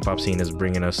what the K-pop scene is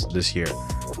bringing us this year.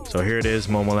 So here it is,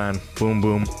 Momoland Boom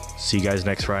Boom. See you guys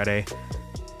next Friday.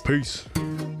 Peace.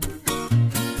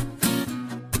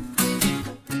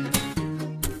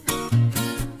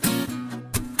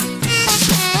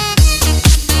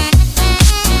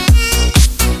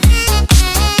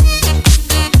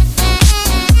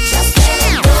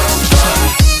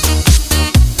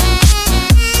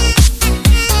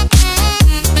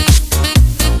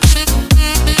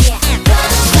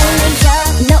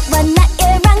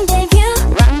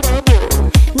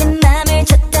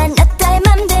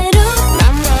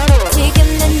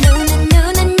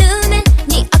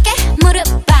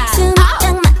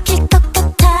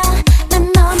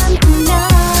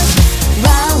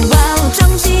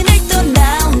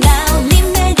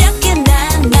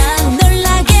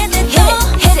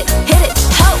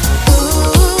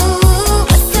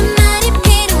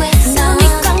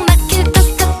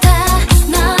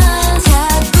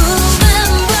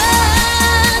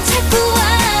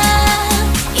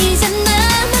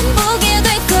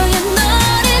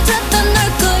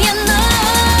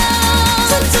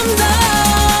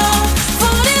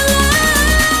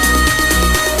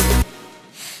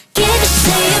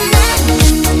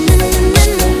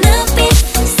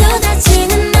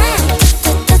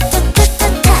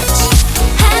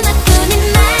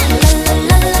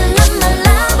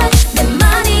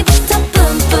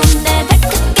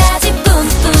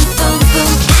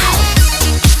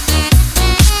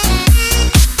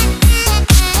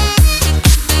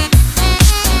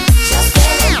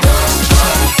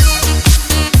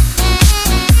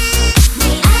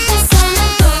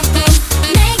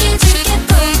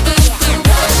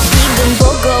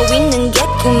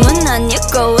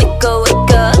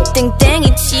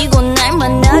 땡땡이 치고 날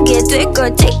만나게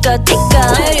될걸 티까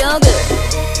매력을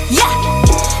야!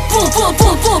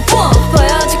 뿜뿜뿜뿜뿜